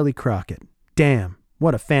Neville, Charlie Crockett. Damn,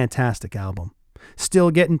 what a fantastic album. Still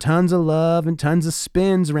getting tons of love and tons of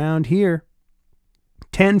spins around here.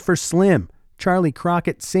 10 for Slim. Charlie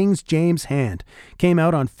Crockett Sings James Hand. Came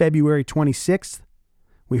out on February 26th.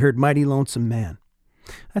 We heard Mighty Lonesome Man.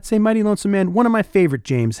 I'd say Mighty Lonesome Man, one of my favorite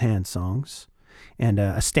James Hand songs, and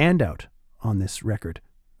a standout on this record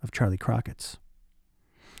of Charlie Crockett's.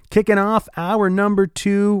 Kicking off hour number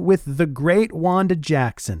 2 with the great Wanda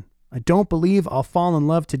Jackson. I Don't Believe I'll Fall in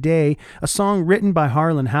Love Today, a song written by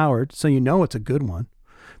Harlan Howard, so you know it's a good one,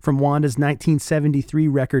 from Wanda's 1973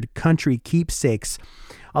 record Country Keepsakes.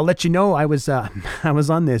 I'll let you know I was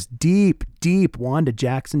on this deep Wanda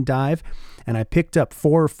Jackson dive, and I picked up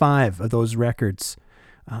 4 or 5 of those records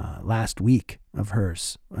last week of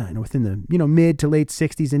hers, within the mid to late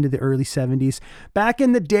 60s into the early 70s. Back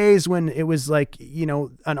in the days when it was like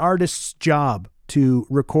an artist's job to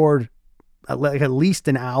record at least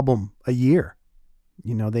an album a year.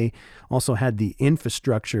 They also had the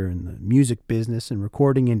infrastructure and the music business and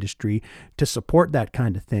recording industry to support that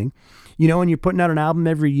kind of thing. When you're putting out an album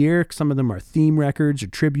every year, some of them are theme records or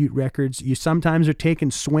tribute records. You sometimes are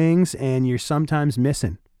taking swings and you're sometimes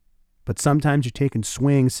missing. But sometimes you're taking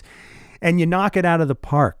swings and you knock it out of the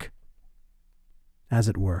park, as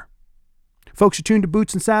it were. Folks, you're tuned to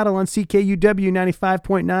Boots and Saddle on CKUW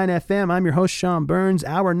 95.9 FM. I'm your host, Sean Burns.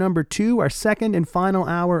 Hour number 2, our second and final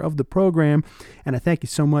hour of the program. And I thank you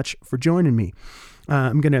so much for joining me.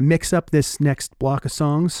 I'm going to mix up this next block of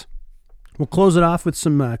songs. We'll close it off with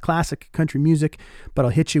some classic country music, but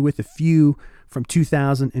I'll hit you with a few from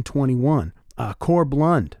 2021. Corb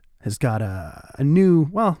Lund has got a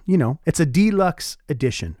new, it's a deluxe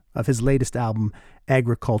edition of his latest album,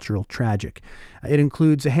 Agricultural Tragic. It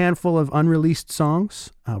includes a handful of unreleased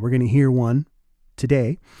songs. We're going to hear one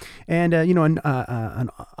today, and an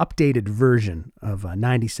updated version of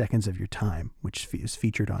 90 Seconds of Your Time, which is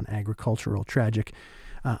featured on Agricultural Tragic.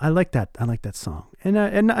 I like that. I like that song, and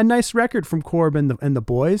a nice record from Corb and the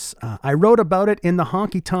boys. I wrote about it in the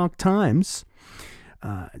Honky Tonk Times,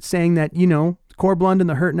 saying that Corb Lund and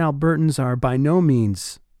the Hurtin' Albertans are by no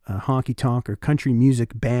means a honky tonk or country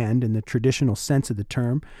music band in the traditional sense of the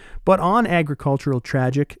term, but on Agricultural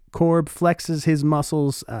Tragic, Corb flexes his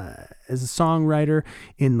muscles as a songwriter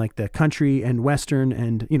in like the country and western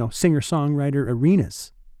and singer-songwriter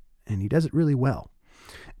arenas, and he does it really well.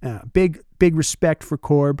 Big respect for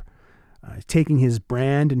Corb, taking his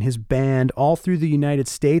brand and his band all through the United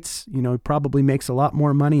States. He probably makes a lot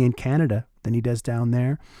more money in Canada than he does down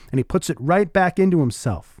there, and he puts it right back into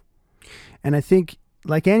himself. And I think,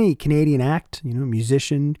 like any Canadian act,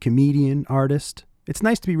 musician, comedian, artist, it's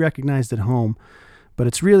nice to be recognized at home, but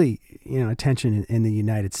it's really, attention in the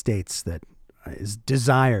United States that is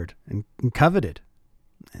desired and coveted.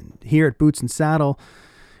 And here at Boots and Saddle,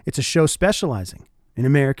 it's a show specializing in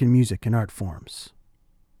American music and art forms.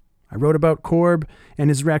 I wrote about Corb and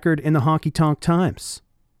his record in the Honky Tonk Times,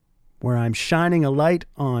 where I'm shining a light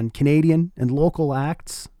on Canadian and local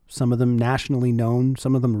acts, some of them nationally known,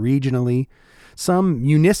 some of them regionally, some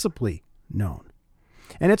municipally known.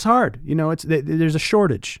 And it's hard. There's a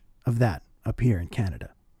shortage of that up here in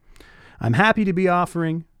Canada. I'm happy to be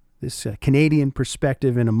offering this Canadian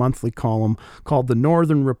perspective in a monthly column called The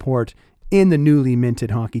Northern Report in the newly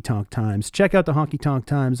minted Honky Tonk Times. Check out the Honky Tonk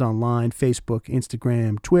Times online, Facebook,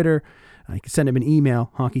 Instagram, Twitter. You can send them an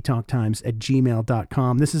email,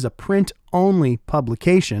 honkytonktimes@gmail.com. This is a print-only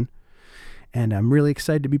publication, and I'm really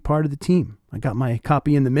excited to be part of the team. I got my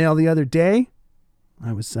copy in the mail the other day.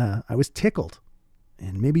 I was tickled,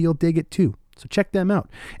 and maybe you'll dig it too. So check them out.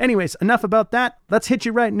 Anyways, enough about that. Let's hit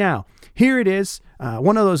you right now. Here it is,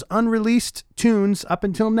 one of those unreleased tunes up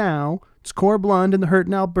until now. It's Corb Lund and the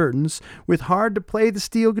Hurtin' Albertans with Hard to Play the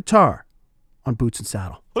Steel Guitar on Boots and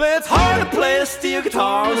Saddle. Well, it's hard to play the steel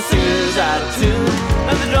guitar when the singer's out of tune,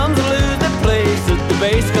 and the drums will lose their place if the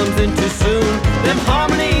bass comes in too soon. Them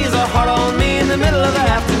harmonies are hard on me in the middle of the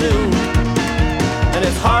afternoon, and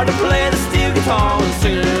it's hard to play the steel guitar when the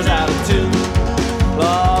singer's out of tune. Well,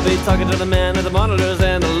 I'll be talking to the man at the monitors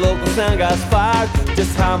and the local sound guy's fired.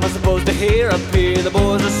 Just how am I supposed to hear up here? The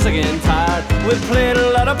boys are sick and tired. We've played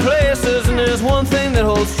a lot of places and there's one thing that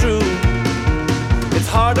holds true. It's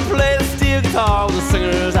hard to play the steel guitar when the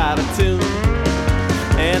singer's out of tune.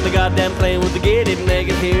 And the goddamn plane with the gear didn't make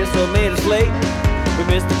it here, so it made us late. We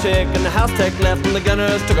missed the check and the house tech left and the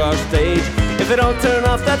gunners took our stage. If I don't turn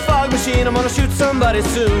off that fog machine, I'm gonna shoot somebody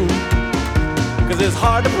soon. Cause it's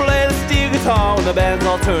hard to play the steel guitar when the band's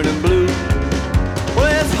all turning blue. Well,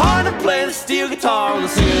 it's hard to play the steel guitar when the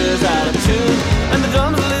singer's out of tune, and the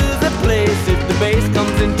drums lose their place if the bass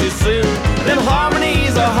comes in too soon. Them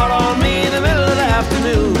harmonies are hard on me in the middle of the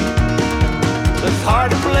afternoon. It's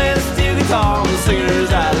hard to play the steel guitar when the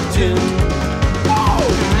singer's out of tune.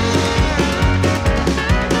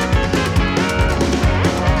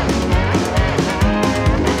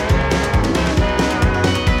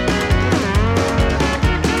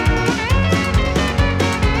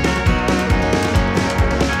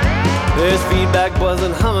 There's feedback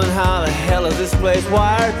buzzing, humming, how the hell is this place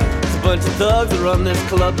wired? It's a bunch of thugs that run this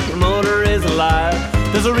club, the promoter is a liar.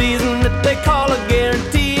 There's a reason that they call a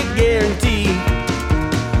guarantee a guarantee.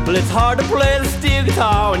 Well, it's hard to play the steel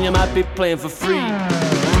guitar when you might be playing for free.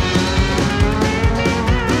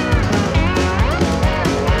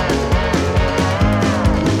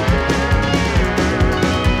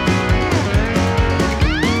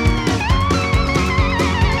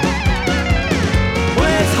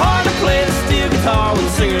 When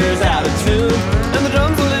the singer's out of tune, and the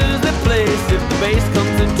drums will lose their place if the bass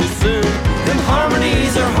comes in too soon. Them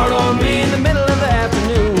harmonies are hard on me in the middle of the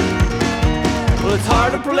afternoon. Well, it's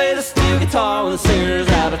hard to play the steel guitar when the singer's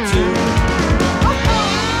out of tune.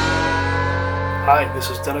 Hi, this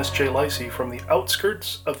is Dennis J. Lacey from the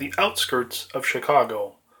outskirts of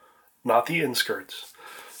Chicago, not the inskirts.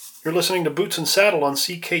 You're listening to Boots and Saddle on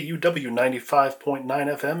CKUW 95.9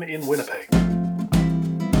 FM in Winnipeg.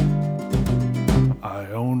 I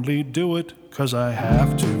only do it 'cause I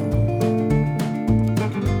have to.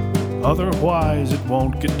 Otherwise it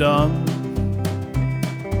won't get done.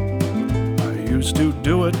 I used to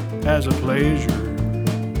do it as a pleasure.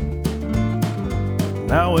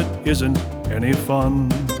 Now it isn't any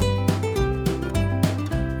fun.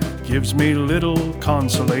 It gives me little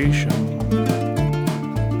consolation.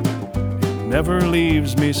 It never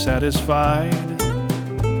leaves me satisfied.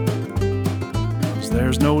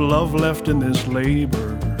 There's no love left in this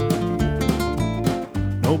labor,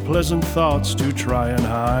 no pleasant thoughts to try and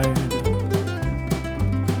hide.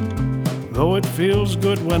 Though it feels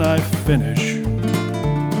good when I finish,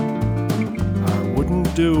 I wouldn't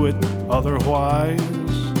do it otherwise.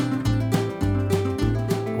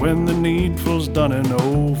 When the needful's done and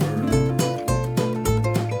over,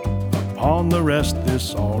 upon the rest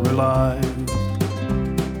this all relies.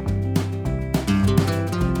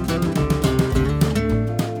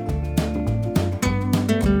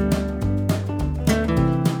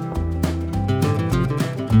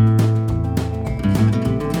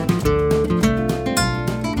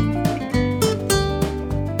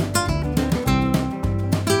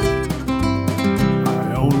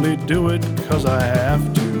 Do it 'cause I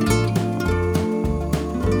have to.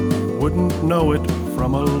 You wouldn't know it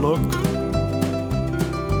from a look.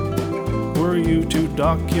 Were you to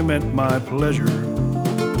document my pleasure,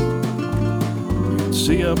 you'd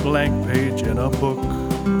see a blank page in a book.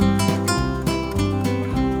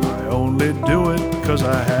 I only do it 'cause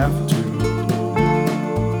I have to.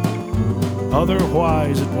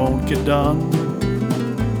 Otherwise it won't get done.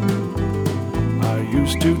 I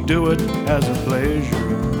used to do it as a pleasure.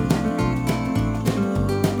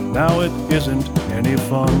 Now it isn't any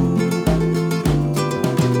fun.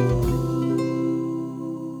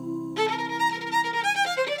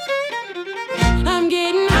 I'm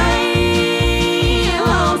getting high and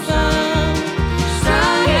lonesome,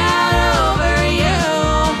 strung out over you.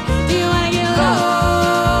 Do you wanna get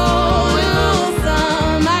low and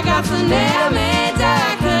lonesome? I got some damage I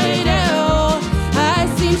could do.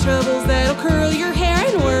 I've seen troubles that'll curl your hair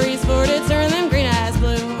and worries for to turn them green eyes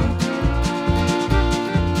blue.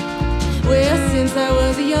 Well, since I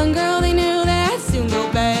was a young girl, they knew that I'd soon go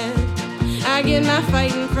bad. I get my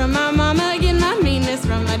fighting from my mama, get my meanness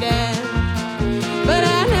from my dad. But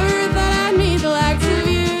I never thought I'd meet the likes of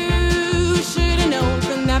you. Should've known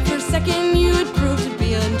from that first second you would prove to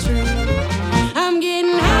be untrue. I'm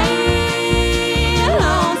getting high and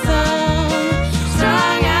lonesome,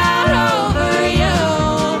 strung out over you.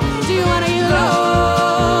 Do you wanna get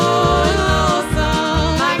low and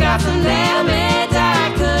lonesome? I got some damage I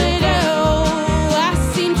could do. I've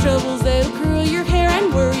seen troubles that'll curl your hair and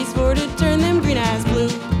worries for to turn them green eyes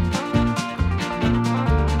blue.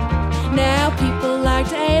 Now people like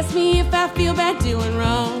to ask me if I feel bad doing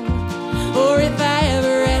wrong, or if I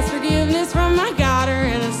ever ask forgiveness from my God or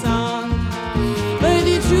in a song. But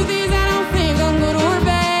the truth is I don't think I'm good or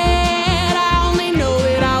bad. I only know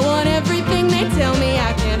that I want everything they tell me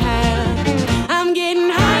I can't have. I'm getting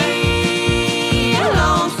high and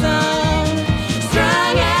lonesome,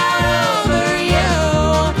 strung out over you.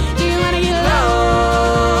 Do you wanna get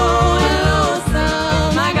low and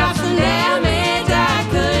lonesome? I got some damage I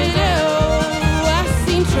could do. I've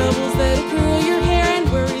seen troubles that'll curl your hair and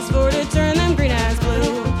worries for to turn them green eyes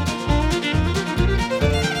blue.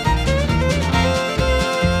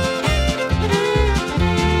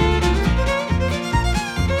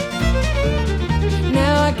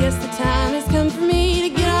 Now I guess the time has come for me to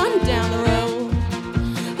get on down the road.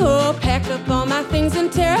 Oh, pack up all my things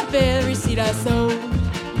and tear up every seed I sowed.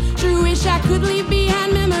 Sure wish I could leave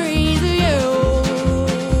behind memories of you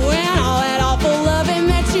and all that awful loving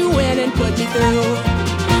that you went and put me through.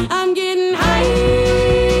 I'm getting high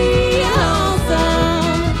and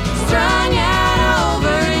lonesome, strung out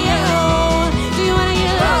over you. Do you wanna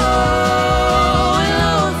get low and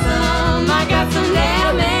lonesome? I got some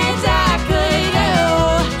damage I could do.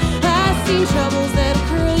 I've seen troubles that'll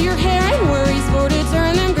curl your hair and worries for to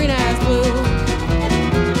turn them green eyes blue.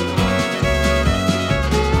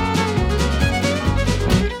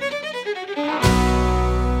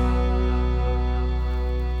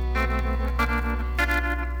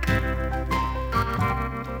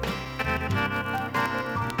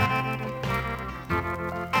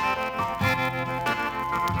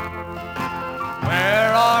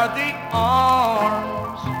 Where are the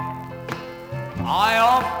arms I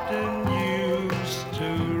often used to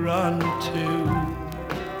run to?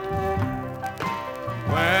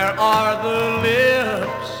 Where are the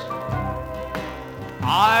lips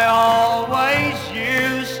I always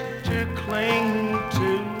used to cling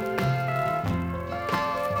to?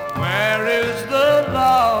 Where is the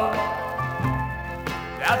love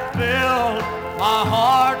that filled my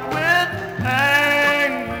heart with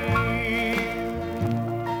pain?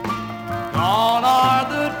 Gone are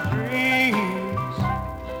the dreams,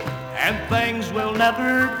 and things will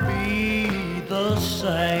never be the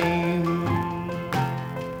same.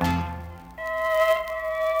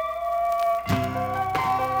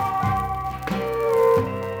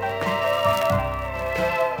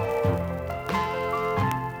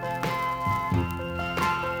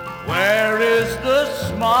 Where is the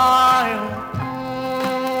smile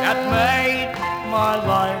that made my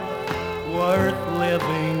life worth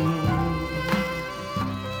living?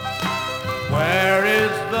 Where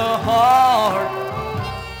is the heart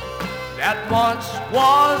that once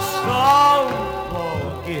was so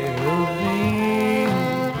forgiving.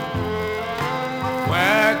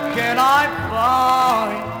 Where can I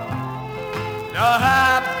find the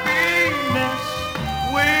happiness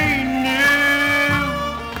we knew?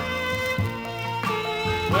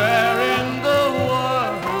 Where in the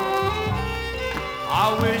world I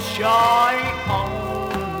wish I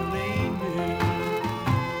only knew?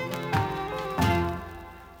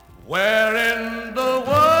 Where in the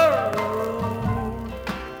world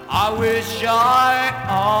I wish I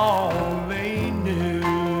only knew?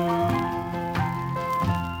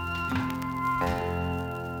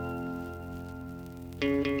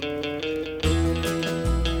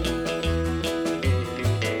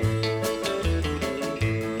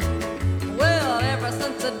 Well, ever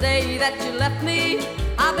since the day that you left me,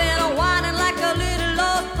 I've been a whining like a little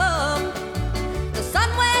lost pup. The sun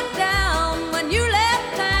went down when you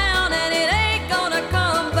left town, and it ain't gonna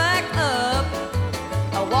come back up.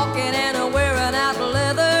 A walking and a wearing out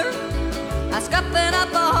leather, a scuffing up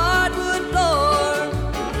the hardwood floor,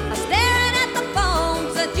 a staring at the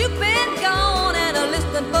phone since you've been gone, and a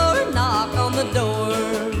listening for a knock on the door.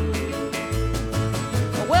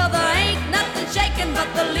 Well, there ain't nothing shaking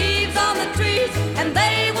but the leaves on the trees, and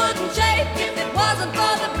they wouldn't shake if it wasn't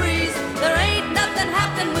for the breeze. There ain't nothing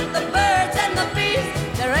happening with the birds and the bees.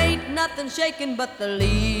 There ain't nothing shaking but the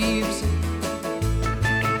leaves.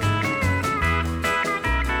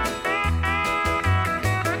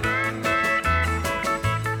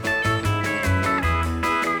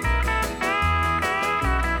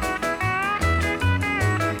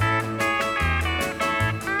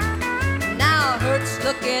 Now hurts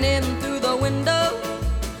looking in through the window,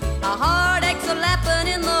 a heartache's a laughing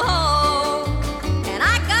in the hall, and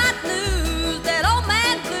I got news that old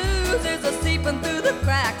man Blues is a seeping through the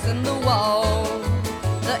cracks in the wall.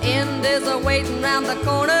 The end is a waiting round the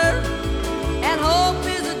corner, and hope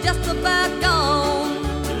is just about gone.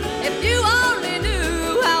 If you only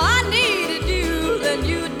knew how I needed you, then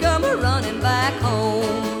you'd come running back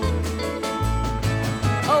home.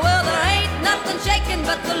 Oh, well, there ain't nothing shaking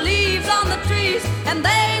but the leaves on the trees, and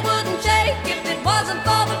they wouldn't shake if it wasn't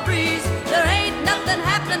for the breeze. There ain't nothing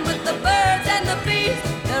happening with the birds and the bees.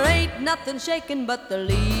 There ain't nothing shaking but the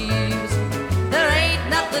leaves. There ain't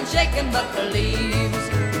nothing shaking but the leaves.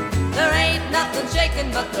 There ain't nothing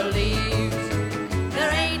shaking but the leaves.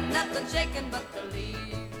 There ain't nothing shaking but the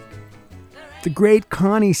leaves. The great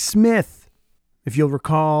Connie Smith. If you'll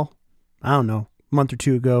recall, I don't know, a month or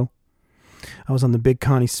two ago, I was on the big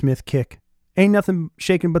Connie Smith kick. Ain't Nothing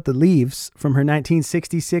Shaking But the Leaves from her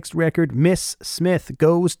 1966 record Miss Smith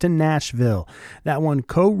Goes to Nashville. That one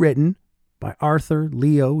co-written by Arthur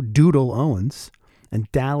Leo Doodle Owens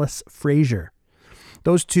and Dallas Frazier.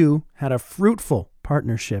 Those two had a fruitful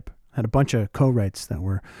partnership, had a bunch of co-writes that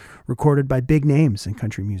were recorded by big names in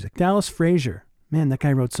country music. Dallas Frazier, man, that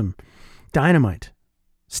guy wrote some dynamite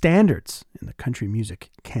standards in the country music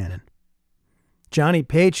canon. Johnny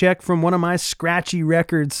Paycheck from one of my scratchy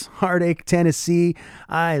records, Heartache, Tennessee.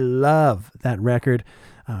 I love that record.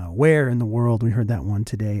 Where in the world? We heard that one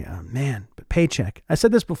today. Man, but Paycheck. I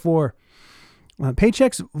said this before.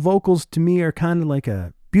 Paycheck's vocals to me are kind of like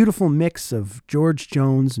a beautiful mix of George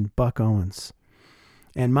Jones and Buck Owens.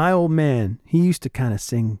 And my old man, he used to kind of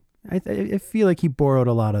sing. I feel like he borrowed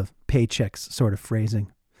a lot of Paycheck's sort of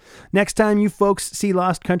phrasing. Next time you folks see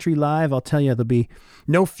Lost Country live, I'll tell you there'll be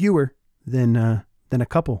no fewer than a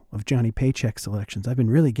couple of Johnny Paycheck selections. I've been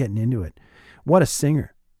really getting into it. What a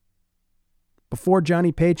singer. Before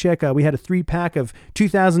Johnny Paycheck, we had a 3-pack of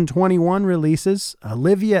 2021 releases.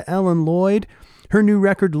 Olivia Ellen Lloyd, her new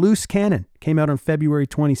record, Loose Cannon, came out on February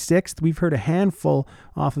 26th. We've heard a handful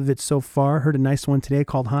off of it so far. Heard a nice one today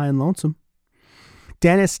called High and Lonesome.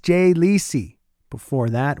 Dennis J. Lisi, before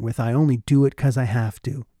that, with I Only Do It 'Cause I Have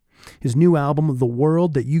To. His new album, The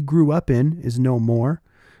World That You Grew Up In, is no more.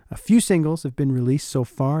 A few singles have been released so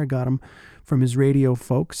far. I got them from his radio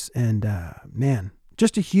folks. And man,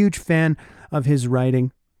 just a huge fan of his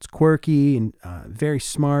writing. It's quirky and very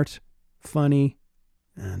smart, funny.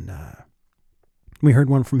 And we heard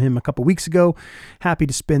one from him a couple weeks ago. Happy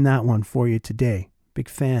to spin that one for you today. Big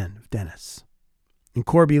fan of Dennis. And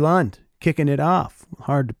Corby Lund kicking it off.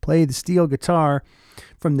 Hard to play the steel guitar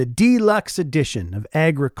from the deluxe edition of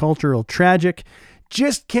Agricultural Tragic.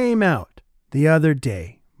 Just came out the other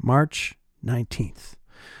day. March 19th.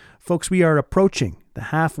 Folks, we are approaching the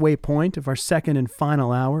halfway point of our second and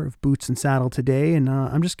final hour of Boots and Saddle today, and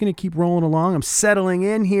I'm just going to keep rolling along. I'm settling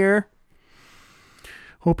in here.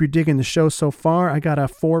 Hope you're digging the show so far. I got a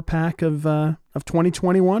 4-pack of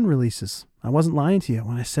 2021 releases I wasn't lying to you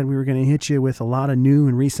when I said we were going to hit you with a lot of new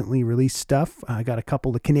and recently released stuff. I got a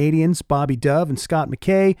couple of Canadians, Bobby Dove and Scott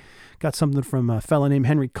McKay. Got something from a fella named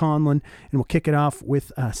Henry Conlon, and we'll kick it off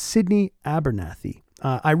with Sydney Abernathy.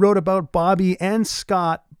 I wrote about Bobby and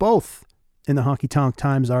Scott both in the Honky Tonk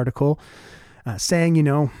Times article, saying, you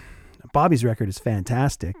know, Bobby's record is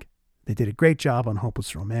fantastic. They did a great job on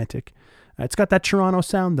Hopeless Romantic. It's got that Toronto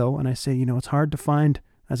sound, though, and I say, you know, it's hard to find,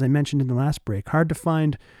 as I mentioned in the last break, hard to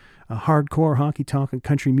find hardcore honky tonk and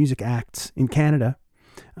country music acts in Canada.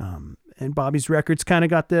 And Bobby's records kind of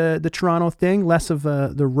got the Toronto thing, less of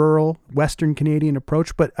the rural Western Canadian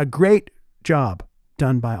approach, but a great job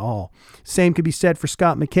done by all. Same could be said for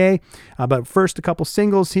Scott McKay. But first, a couple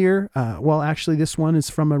singles here. Well, actually, this one is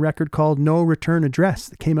from a record called No Return Address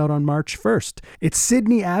that came out on March 1st. It's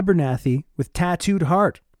Sydney Abernathy with Tattooed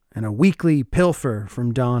Heart and a weekly pilfer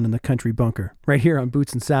from Don in the Country Bunker. Right here on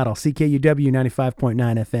Boots and Saddle, CKUW 95.9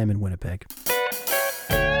 FM in Winnipeg.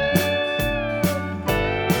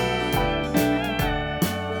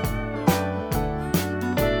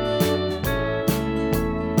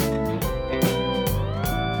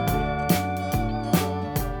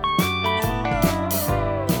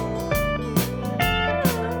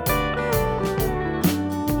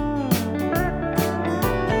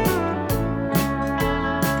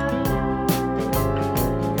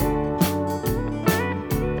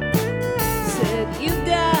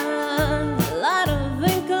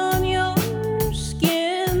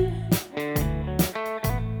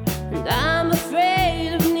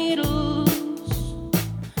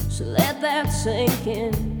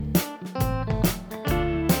 Sinking.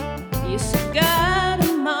 You still got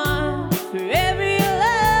a mind for every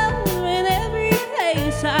love and every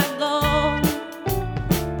place I go,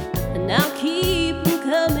 and I'll keep them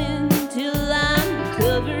coming till I'm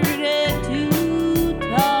covered head to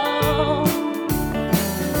toe.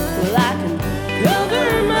 Well, I can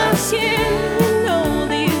cover my skin. You know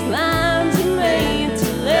these lines are made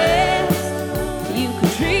to last. You can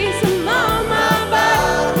trace them on my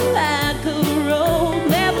body like a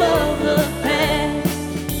roadmap of the past.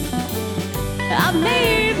 I've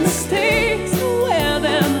made mistakes and wear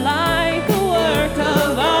them like a work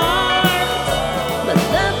of art, but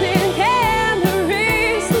nothing can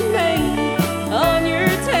erase the name on your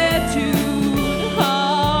tattooed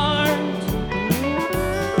heart.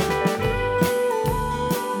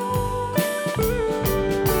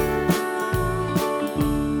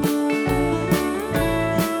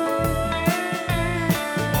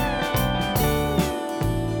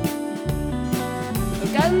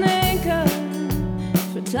 I've got an anchor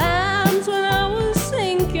for times when I was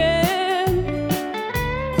sinking,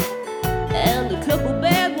 and a couple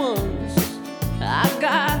bad ones I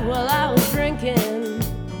got while I was drinking,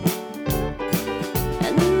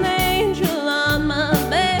 and an angel on my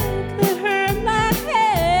back that hurt like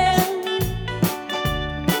hell,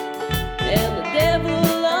 and the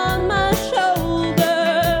devil on my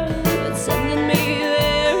shoulder that's sending me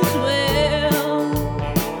there as well.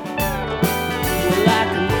 Well, I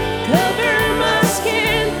can cover my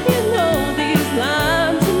skin, you know these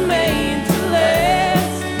lines are made to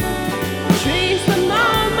last. Trace them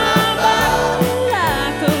on my body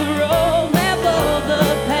like a roadmap of the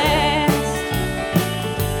past.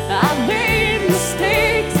 I've made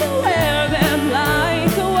mistakes and wear them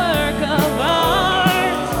like a work of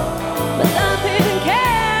art, but nothing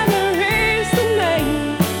can erase the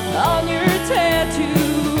name on your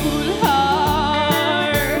tattooed heart.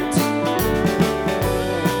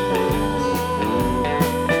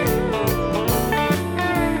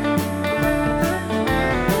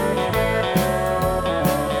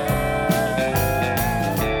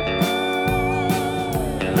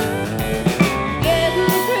 Getting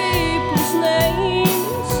people's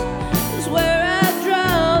names is where I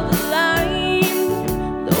draw the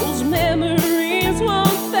line. Those memories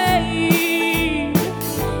won't fade,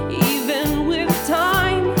 even with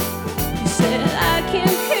time. You said I can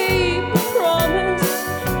keep a promise,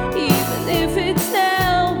 even if it's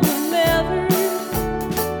now or never.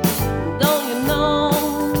 Don't you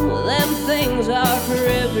know them things are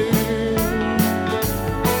forever?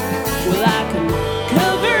 Well, I can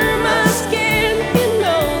cover my skin, you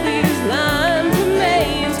know these lines are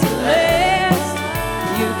made to last.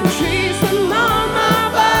 You can trace them on my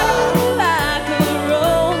body like a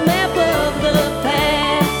roadmap of the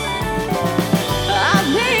past. I've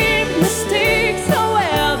made mistakes, I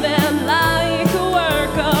wear them like a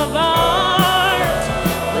work of art,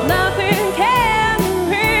 but nothing can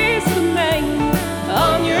erase the name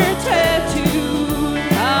on your tattooed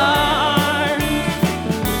heart.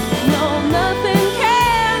 No, nothing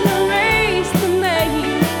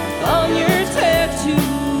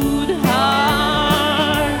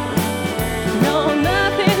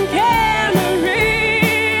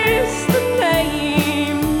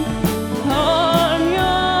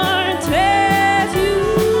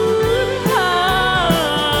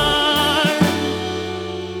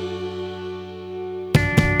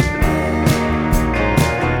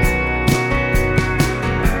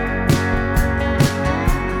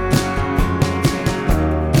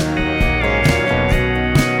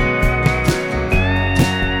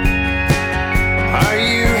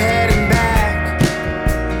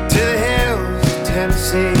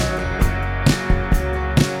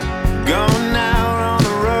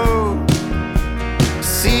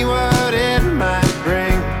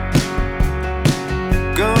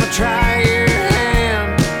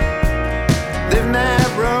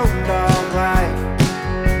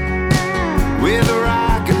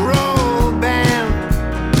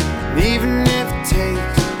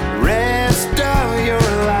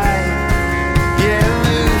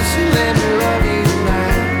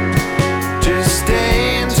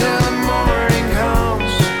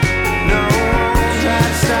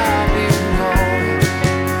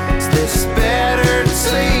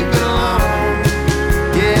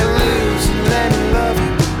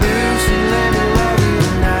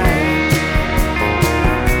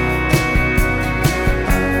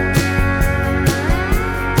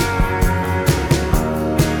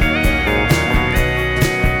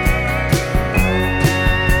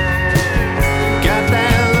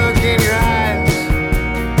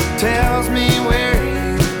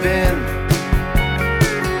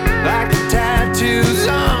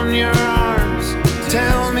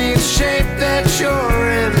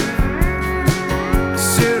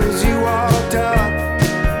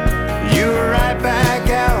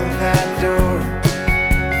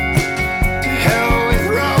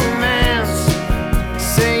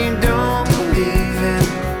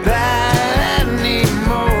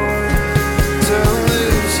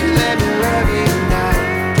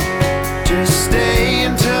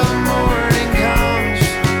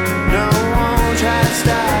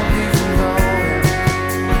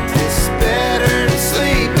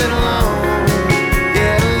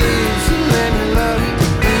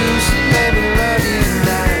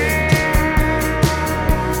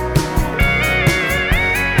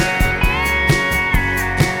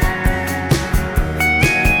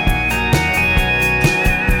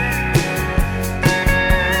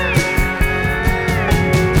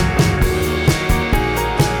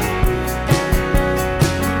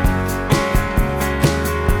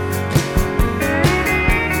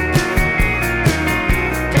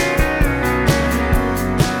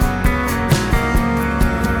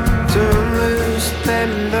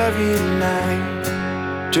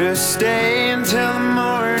Just stay until the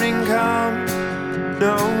morning comes.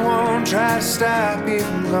 No one won't try to stop you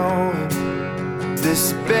from going. This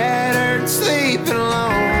is better than sleeping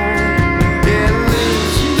alone. Yeah,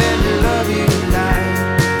 lose, let me love you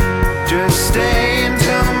tonight. Just stay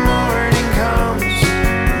until the morning comes.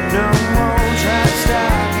 No one won't try to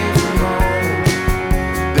stop you from going.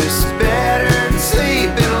 This is better than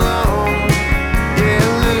sleeping alone. Yeah,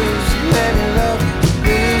 lose, let me love you.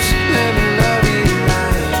 Lose, let me love you tonight.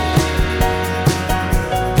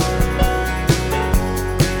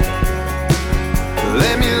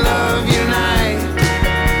 Let me love you tonight.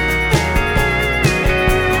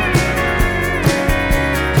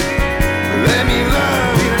 Let me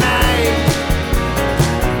love you tonight.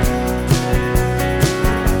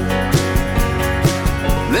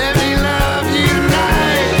 Let me love you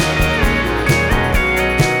tonight.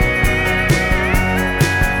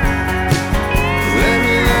 Let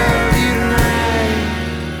me love you tonight.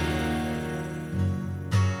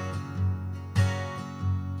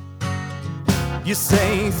 You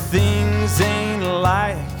say things ain't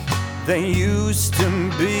like they used to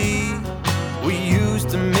be. We used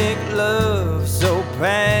to make love so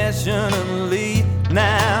passionately.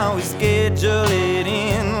 Now we schedule it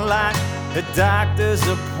in like a doctor's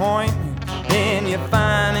appointment, and you're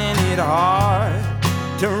finding it hard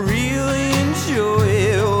to really enjoy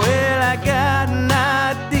it. Well, I got an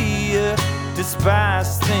idea to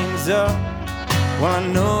spice things up. Well, I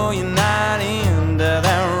know you're not into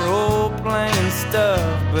that role-playing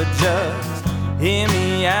stuff, but just hear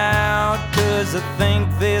me out, 'cause I think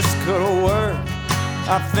this could work.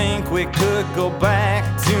 I think we could go back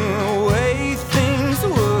to the way things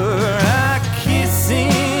were.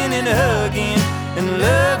 Kissing and hugging and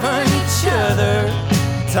loving each other,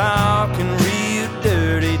 talking real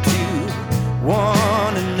dirty to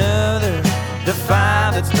one another. The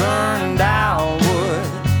fire that's burned out would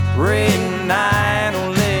reignite. Oh,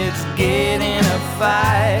 let's get in a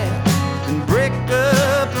fight and break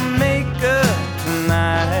up and make up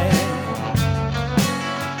tonight.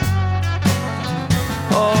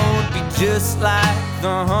 Oh, it'd be just like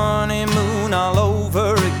the honeymoon all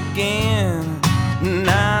over again.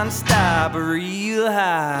 Non-stop, real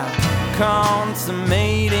high,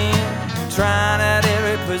 consummating, trying out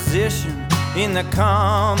every position in the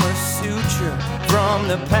Kama Sutra, from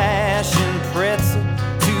the passion pretzel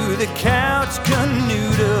to the couch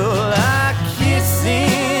canoodle.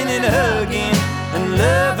 Kissing and hugging and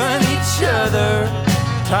loving each other,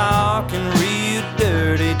 talking real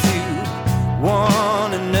dirty to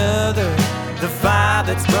one another. The fire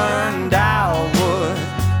that's burned out would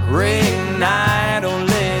reignite. Oh,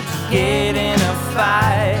 let's get in a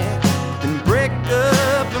fight and break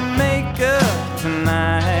up and make up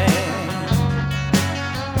tonight.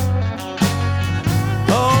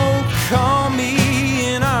 Oh, call me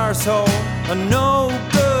an arsehole, a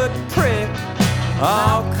no-good prick.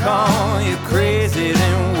 I'll call you crazy,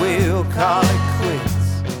 then we'll call it quits.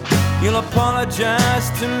 You'll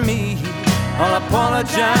apologize to me, I'll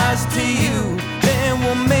apologize to you, then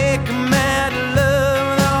we'll make a mad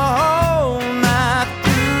love the whole night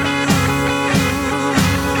through.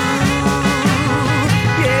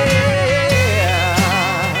 Yeah.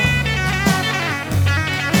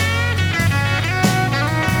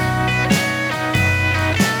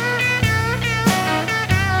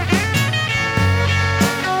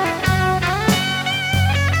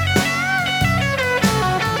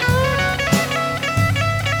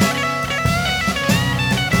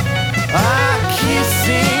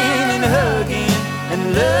 Kissing and hugging and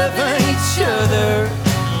loving each other,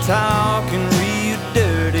 talking real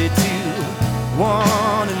dirty to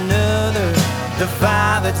one another. The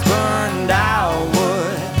fire that's burned out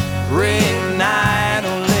would reignite.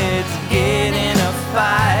 Oh, let's get in a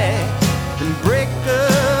fight and break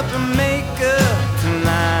up and make up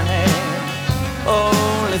tonight.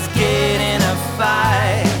 Oh, let's get in a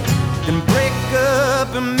fight and break up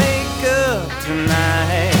and make up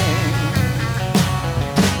tonight.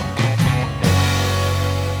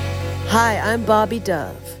 Hi, I'm Bobby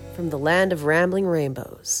Dove from the land of rambling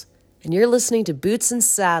rainbows, and you're listening to Boots and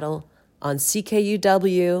Saddle on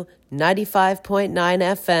CKUW 95.9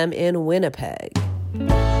 FM in Winnipeg.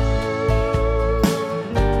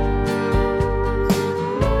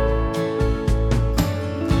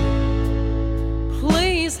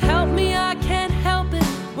 Please help me, I can't help it.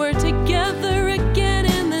 We're together again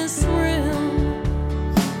in this room.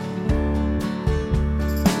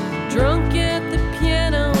 Drunk at the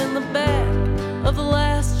piano in the back of the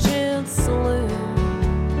Last Chance Saloon.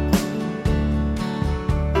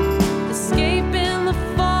 Escaping the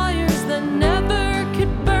fires that never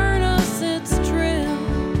could burn us, it's true.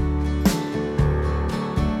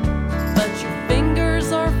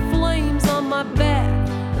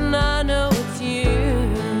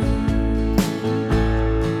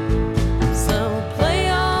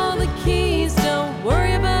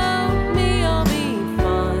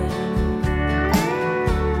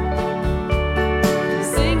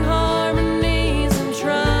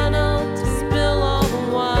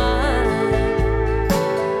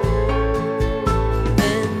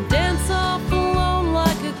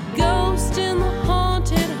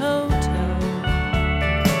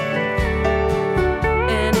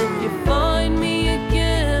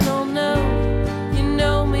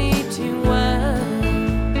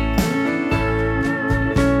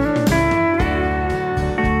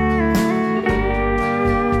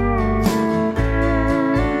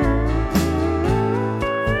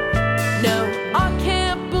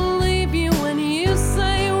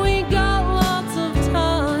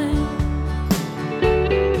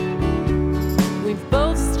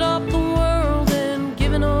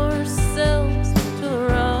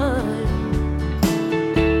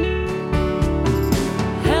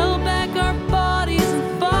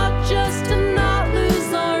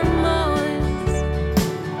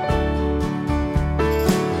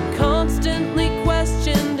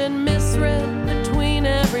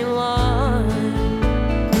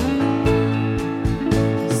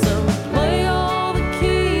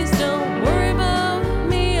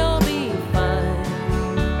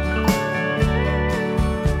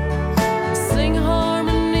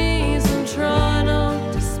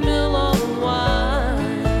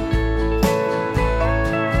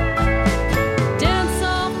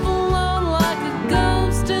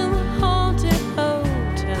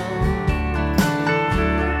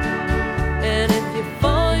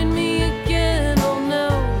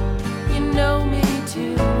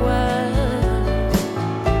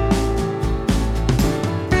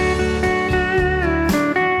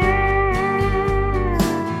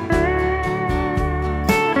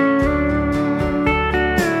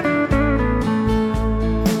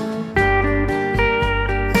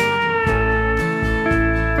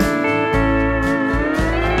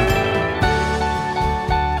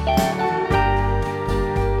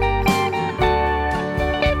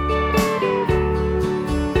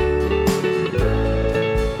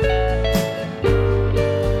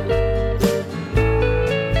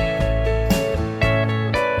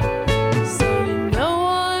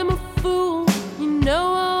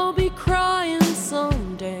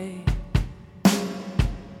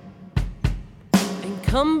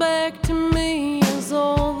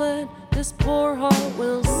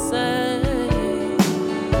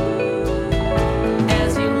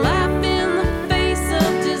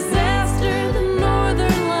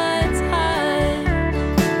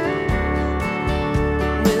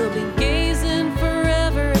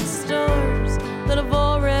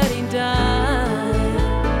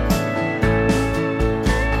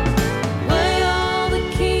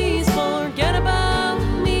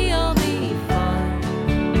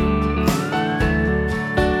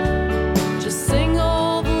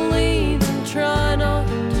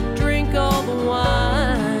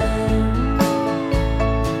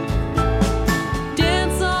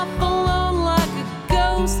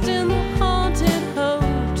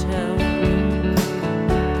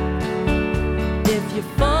 If you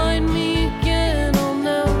find me again, I'll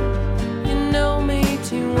know you know me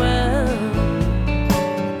too well.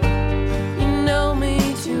 You know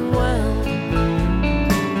me too well.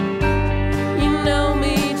 You know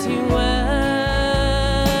me too well.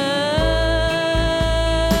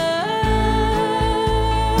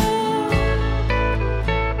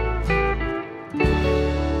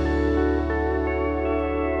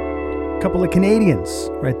 Couple of Canadians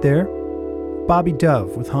right there. Bobby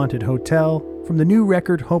Dove with Haunted Hotel from the new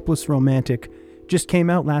record Hopeless Romantic. Just came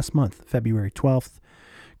out last month, February 12th.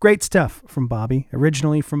 Great stuff from Bobby,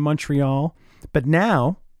 originally from Montreal, but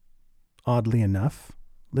now, oddly enough,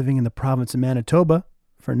 living in the province of Manitoba,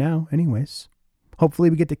 for now anyways. Hopefully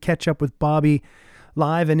we get to catch up with Bobby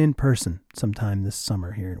live and in person sometime this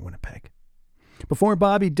summer here in Winnipeg. Before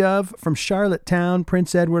Bobby Dove, from Charlottetown,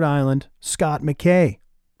 Prince Edward Island, Scott McKay.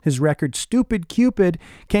 His record Stupid Cupid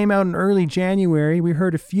came out in early January. We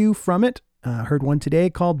heard a few from it. Heard one today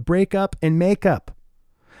called Break Up and Make Up,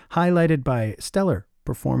 highlighted by stellar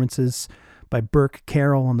performances by Burke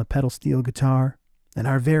Carroll on the pedal steel guitar and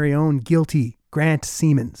our very own guilty Grant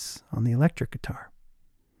Siemens on the electric guitar.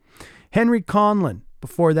 Henry Conlon,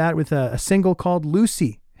 before that with a single called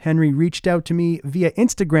Lucy. Henry reached out to me via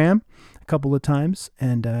Instagram a couple of times,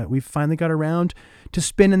 and we finally got around to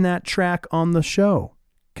spinning that track on the show.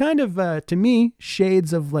 Kind of, to me,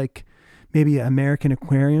 shades of like maybe American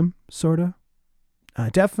Aquarium, sort of.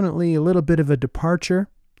 Definitely a little bit of a departure,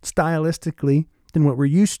 stylistically, than what we're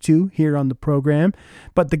used to here on the program.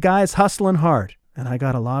 But the guy's hustling hard, and I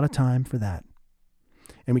got a lot of time for that.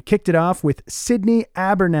 And we kicked it off with Sydney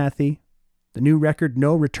Abernathy. The new record,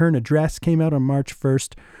 No Return Address, came out on March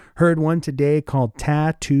 1st. Heard one today called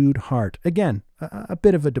Tattooed Heart. Again, a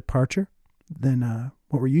bit of a departure than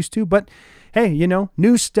what we're used to. But hey, you know,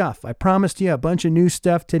 new stuff. I promised you a bunch of new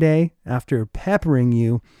stuff today after peppering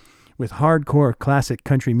you with hardcore classic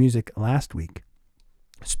country music last week.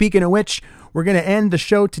 Speaking of which, we're going to end the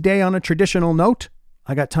show today on a traditional note.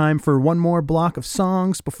 I got time for one more block of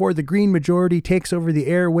songs before the Green Majority takes over the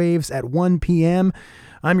airwaves at 1 p.m.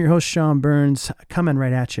 I'm your host, Sean Burns, coming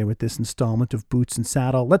right at you with this installment of Boots and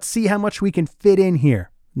Saddle. Let's see how much we can fit in here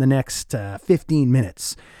in the next 15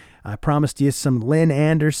 minutes. I promised you some Lynn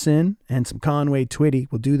Anderson and some Conway Twitty.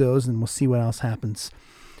 We'll do those and we'll see what else happens.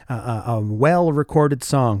 A well-recorded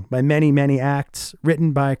song by many, many acts,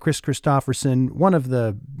 written by Chris Christopherson, one of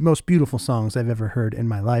the most beautiful songs I've ever heard in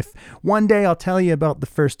my life. One day I'll tell you about the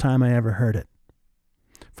first time I ever heard it.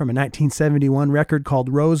 From a 1971 record called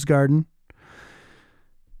Rose Garden.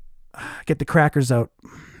 Get the crackers out.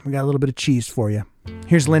 We got a little bit of cheese for you.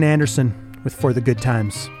 Here's Lynn Anderson with For the Good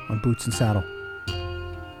Times on Boots and Saddle.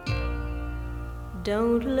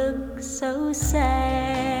 Don't look so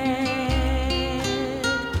sad.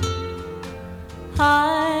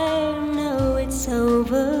 I know it's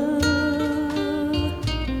over,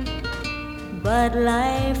 but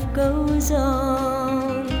life goes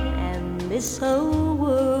on, and this whole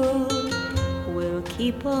world will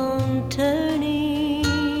keep on turning.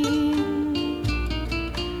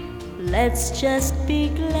 Let's just be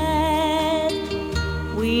glad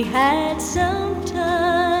we had some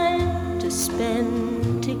time to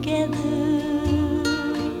spend together.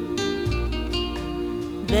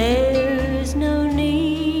 There's no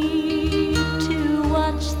need to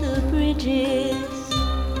watch the bridges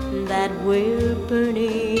that we're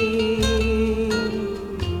burning.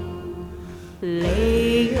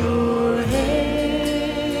 Lay your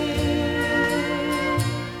head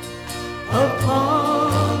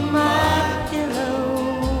upon my pillow.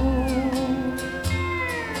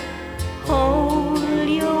 Hold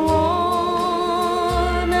your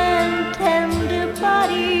warm and tender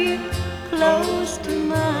body close to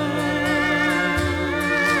mine.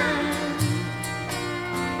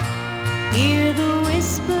 Hear the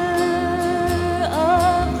whisper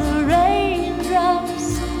of the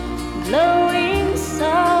raindrops blowing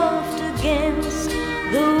soft against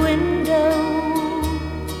the window,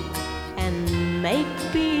 and make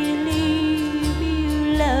believe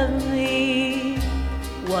you love me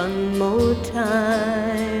one more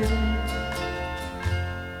time.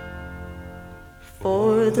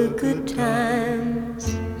 For the good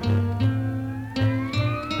times,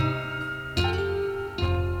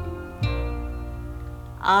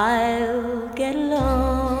 I'll get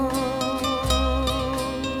along.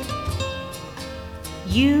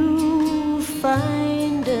 You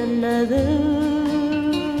find another,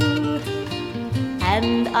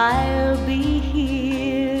 and I'll be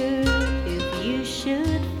here if you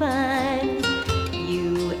should find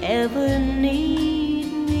you ever need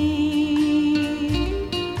me.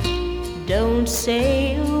 Don't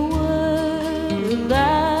say a word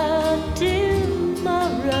about tomorrow.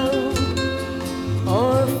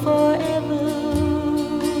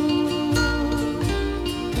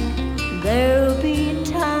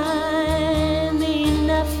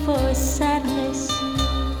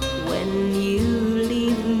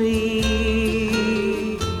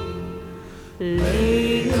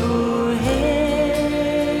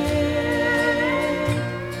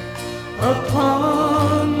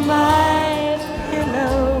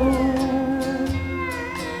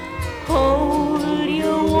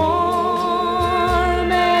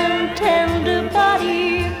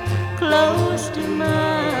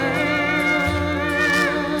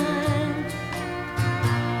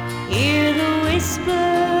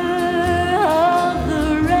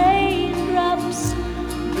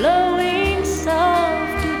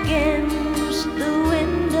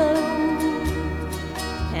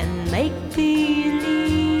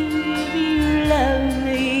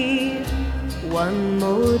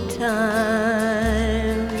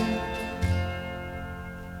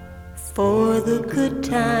 the good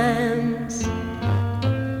times.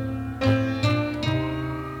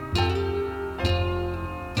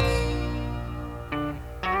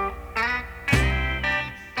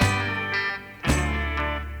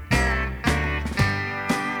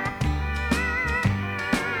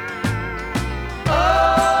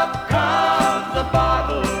 Up comes the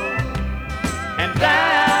bottle, and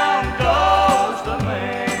down goes the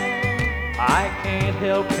man. I can't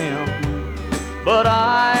help him, but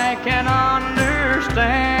I can understand.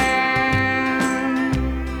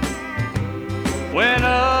 When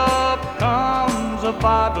up comes a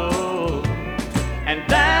bottle, and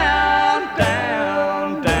down,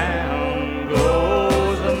 down, down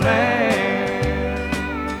goes the man.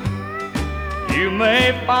 You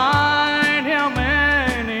may find him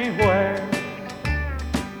anywhere.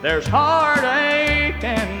 There's heartache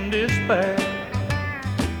and despair,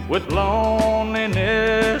 with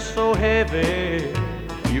loneliness so heavy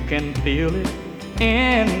you can feel it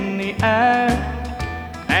in the air.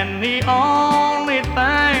 And the only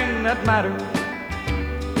thing that matters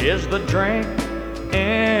is the drink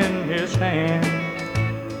in his hand.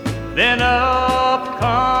 Then up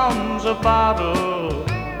comes a bottle,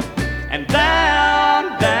 and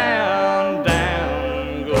down, down,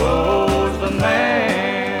 down goes the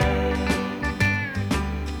man.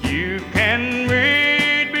 You can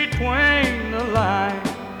read between the lines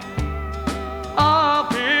of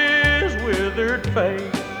his withered face,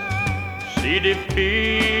 see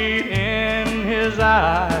defeat in his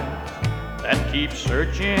eyes that keep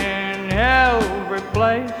searching every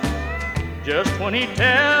place. Just when he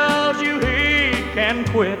tells you he can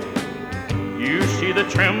quit, you see the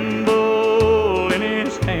tremble in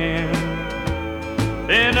his hand.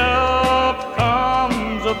 Then up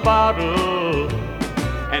comes a bottle,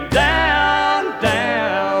 and down,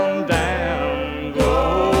 down, down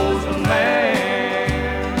goes the man.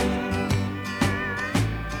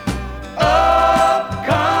 Up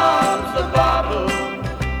comes the bottle,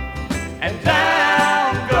 and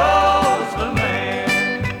down goes the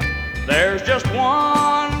man. There's just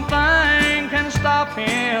one thing can stop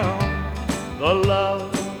him. The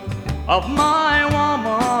love of my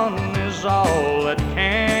woman is all that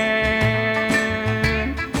can.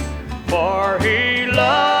 For he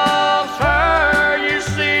loves her, you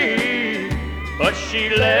see, but she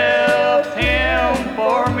left him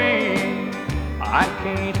for me. I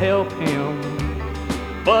can't help him,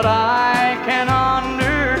 but I can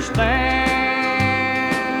understand.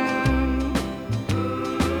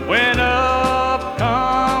 When up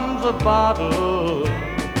comes a bottle,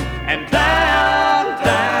 and down,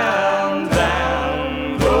 down,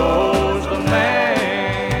 down goes the man.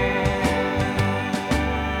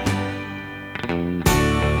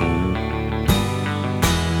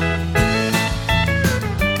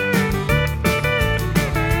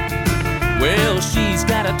 Well, she's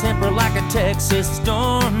got a temper like a Texas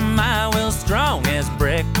storm, my will strong as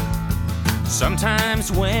brick.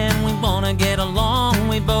 Sometimes when we wanna get along,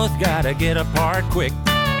 we both gotta get apart quick.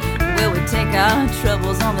 Well, we take our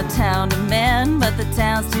troubles on the town to mend, but the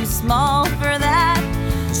town's too small for that.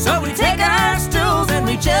 So we take our stools and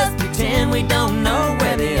we just pretend we don't know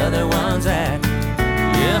where the other one's at.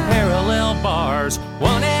 Yeah, parallel bars,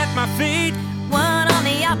 one at my feet, one on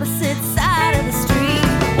the opposite side of the street.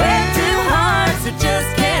 Where two hearts that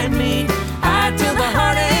just can't meet, hide till the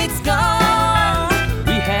heartache's gone.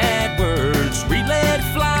 We had words, we let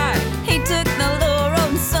fly. He took the low road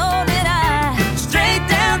and so did I. Straight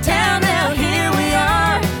downtown, now here we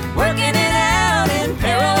are, working it out in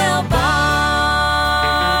parallel bars.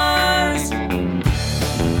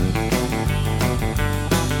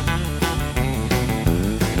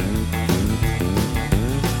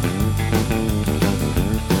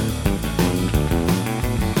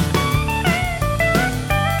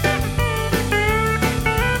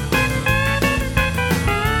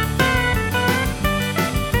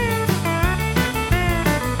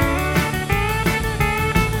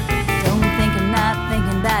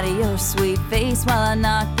 Your sweet face while I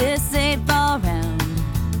knock this 8-ball round.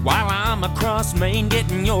 While I'm across Maine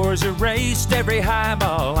getting yours erased, every high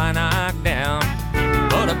ball I knock down.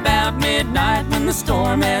 But about midnight when the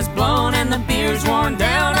storm has blown and the beer's worn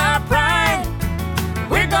down our pride,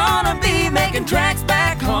 we're gonna be making tracks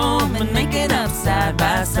back home and making up side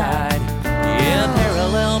by side. Yeah,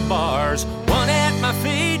 parallel bars, one at my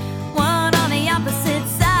feet, one on the opposite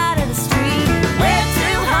side of the street. Where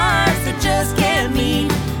two hearts that just can't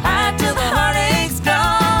meet, hide till the heartache's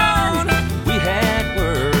gone. We had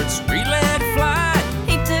words, we let fly.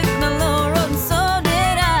 He took the low road and so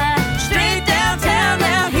did I. Straight downtown,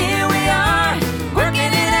 now here we are, working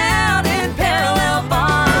it out in parallel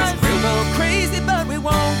bars.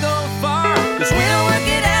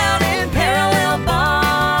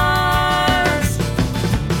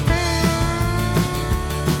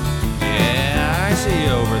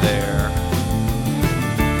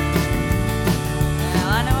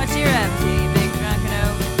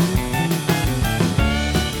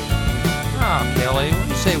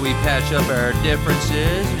 maybe patch up our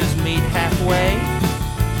differences, just meet halfway.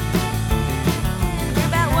 You're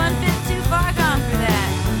about 1 bit too far gone for that.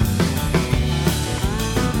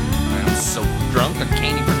 I'm so drunk I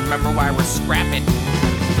can't even remember why we're scrapping.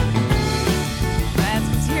 That's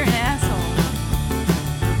 'cause you're an asshole.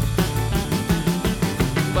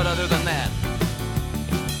 But other than that,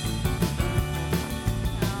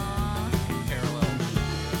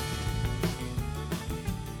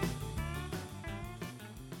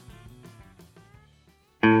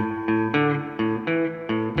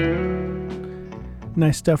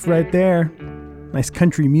 Nice stuff right there. Nice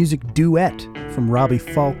country music duet from Robbie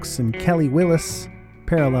Fulks and Kelly Willis.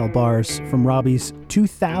 Parallel bars from Robbie's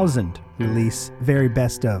 2000 release, Very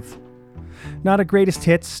Best Of. Not a greatest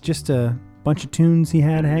hits, just a bunch of tunes he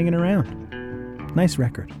had hanging around. Nice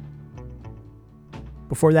record.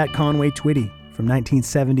 Before that, Conway Twitty from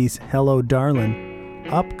 1970's Hello Darlin'.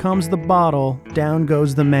 Up comes the bottle, down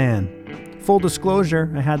goes the man. Full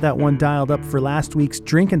disclosure, I had that one dialed up for last week's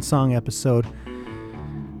Drinkin' Song episode,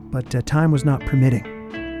 but time was not permitting.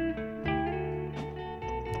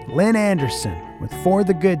 Lynn Anderson with For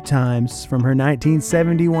the Good Times from her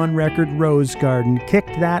 1971 record Rose Garden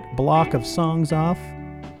kicked that block of songs off.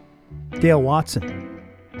 Dale Watson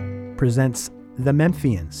presents The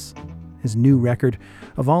Memphians, his new record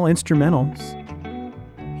of all instrumentals.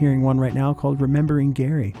 Hearing one right now called Remembering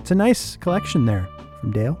Gary. It's a nice collection there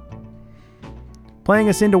from Dale. Playing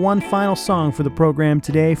us into one final song for the program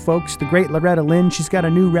today, folks, the great Loretta Lynn. She's got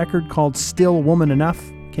a new record called Still Woman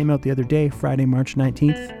Enough. Came out the other day, Friday, March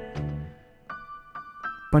 19th.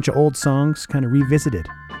 Bunch of old songs kind of revisited.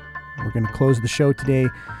 We're going to close the show today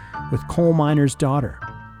with Coal Miner's Daughter,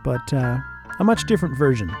 but a much different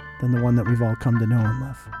version than the one that we've all come to know and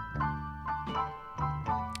love.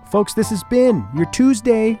 Folks, this has been your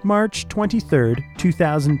Tuesday, March 23rd,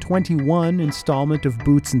 2021 installment of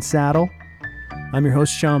Boots and Saddle. I'm your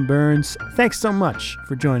host, Sean Burns. Thanks so much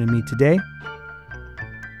for joining me today.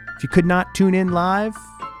 If you could not tune in live,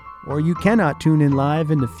 or you cannot tune in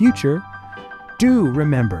live in the future, do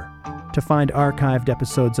remember to find archived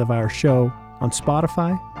episodes of our show on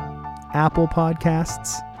Spotify, Apple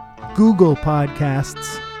Podcasts, Google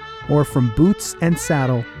Podcasts, or from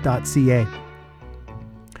bootsandsaddle.ca.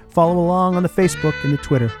 Follow along on the Facebook and the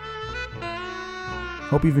Twitter.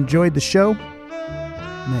 Hope you've enjoyed the show,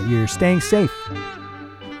 and that you're staying safe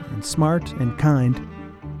and smart and kind,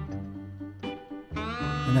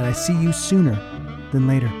 and that I see you sooner than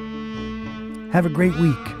later. Have a great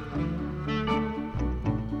week.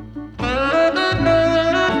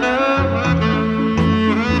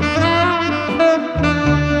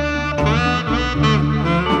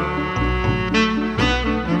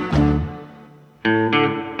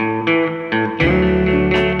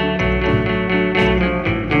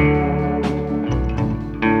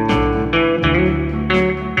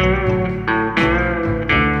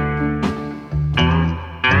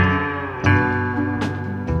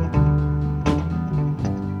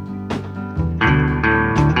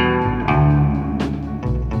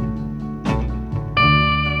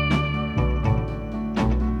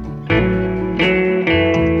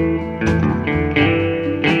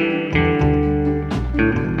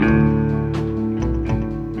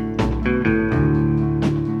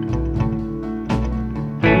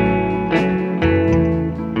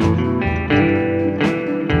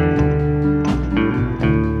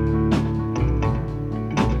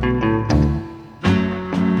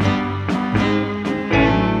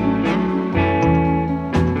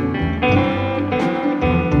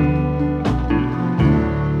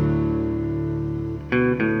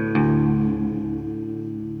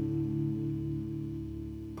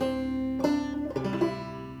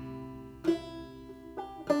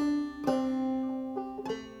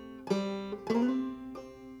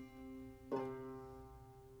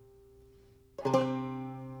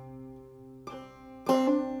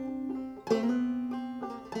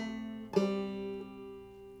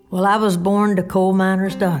 Well, I was born to coal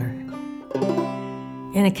miner's daughter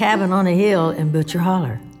in a cabin on a hill in Butcher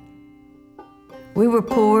Holler. We were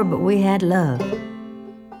poor, but we had love.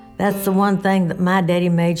 That's the one thing that my daddy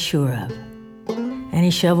made sure of. And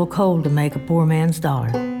he shoveled coal to make a poor man's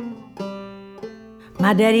dollar.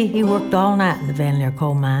 My daddy, he worked all night in the Van Leer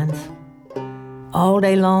coal mines, all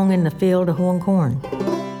day long in the field of hoeing corn.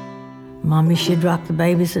 Mommy, she'd rock the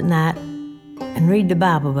babies at night and read the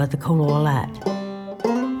Bible by the coal oil light.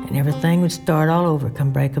 And everything would start all over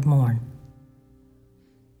come break of morn.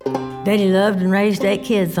 Daddy loved and raised 8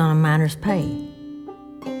 kids on a miner's pay.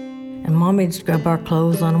 And Mommy'd scrub our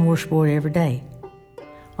clothes on a washboard every day.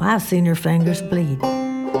 Well, I've seen her fingers bleed,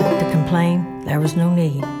 but to complain, there was no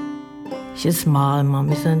need. She'd smile in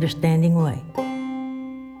Mommy's understanding way.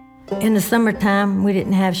 In the summertime, we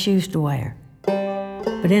didn't have shoes to wear.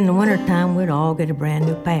 But in the wintertime, we'd all get a brand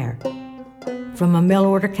new pair. From a mail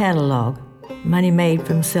order catalog, money made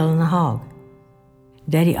from selling a hog.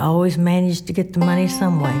 Daddy always managed to get the money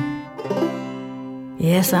some way.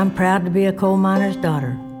 Yes, I'm proud to be a coal miner's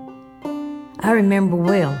daughter. I remember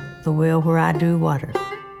well the well where I drew water.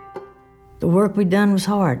 The work we done was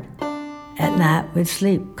hard. At night we'd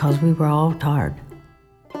sleep 'cause we were all tired.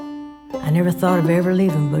 I never thought of ever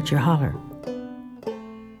leaving Butcher Holler.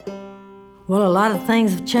 Well, a lot of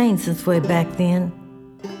things have changed since way back then,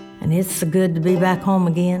 and it's so good to be back home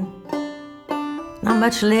again. Not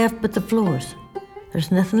much left but the floors. There's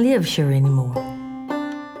nothing lives here anymore,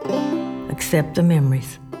 except the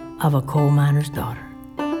memories of a coal miner's daughter.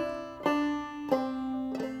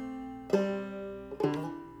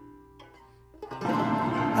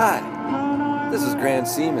 Hi, this is Grant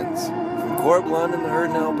Siemens from Corblund and the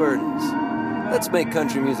Herdin' Albertans. Let's make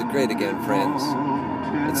country music great again, friends.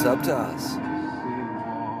 It's up to us.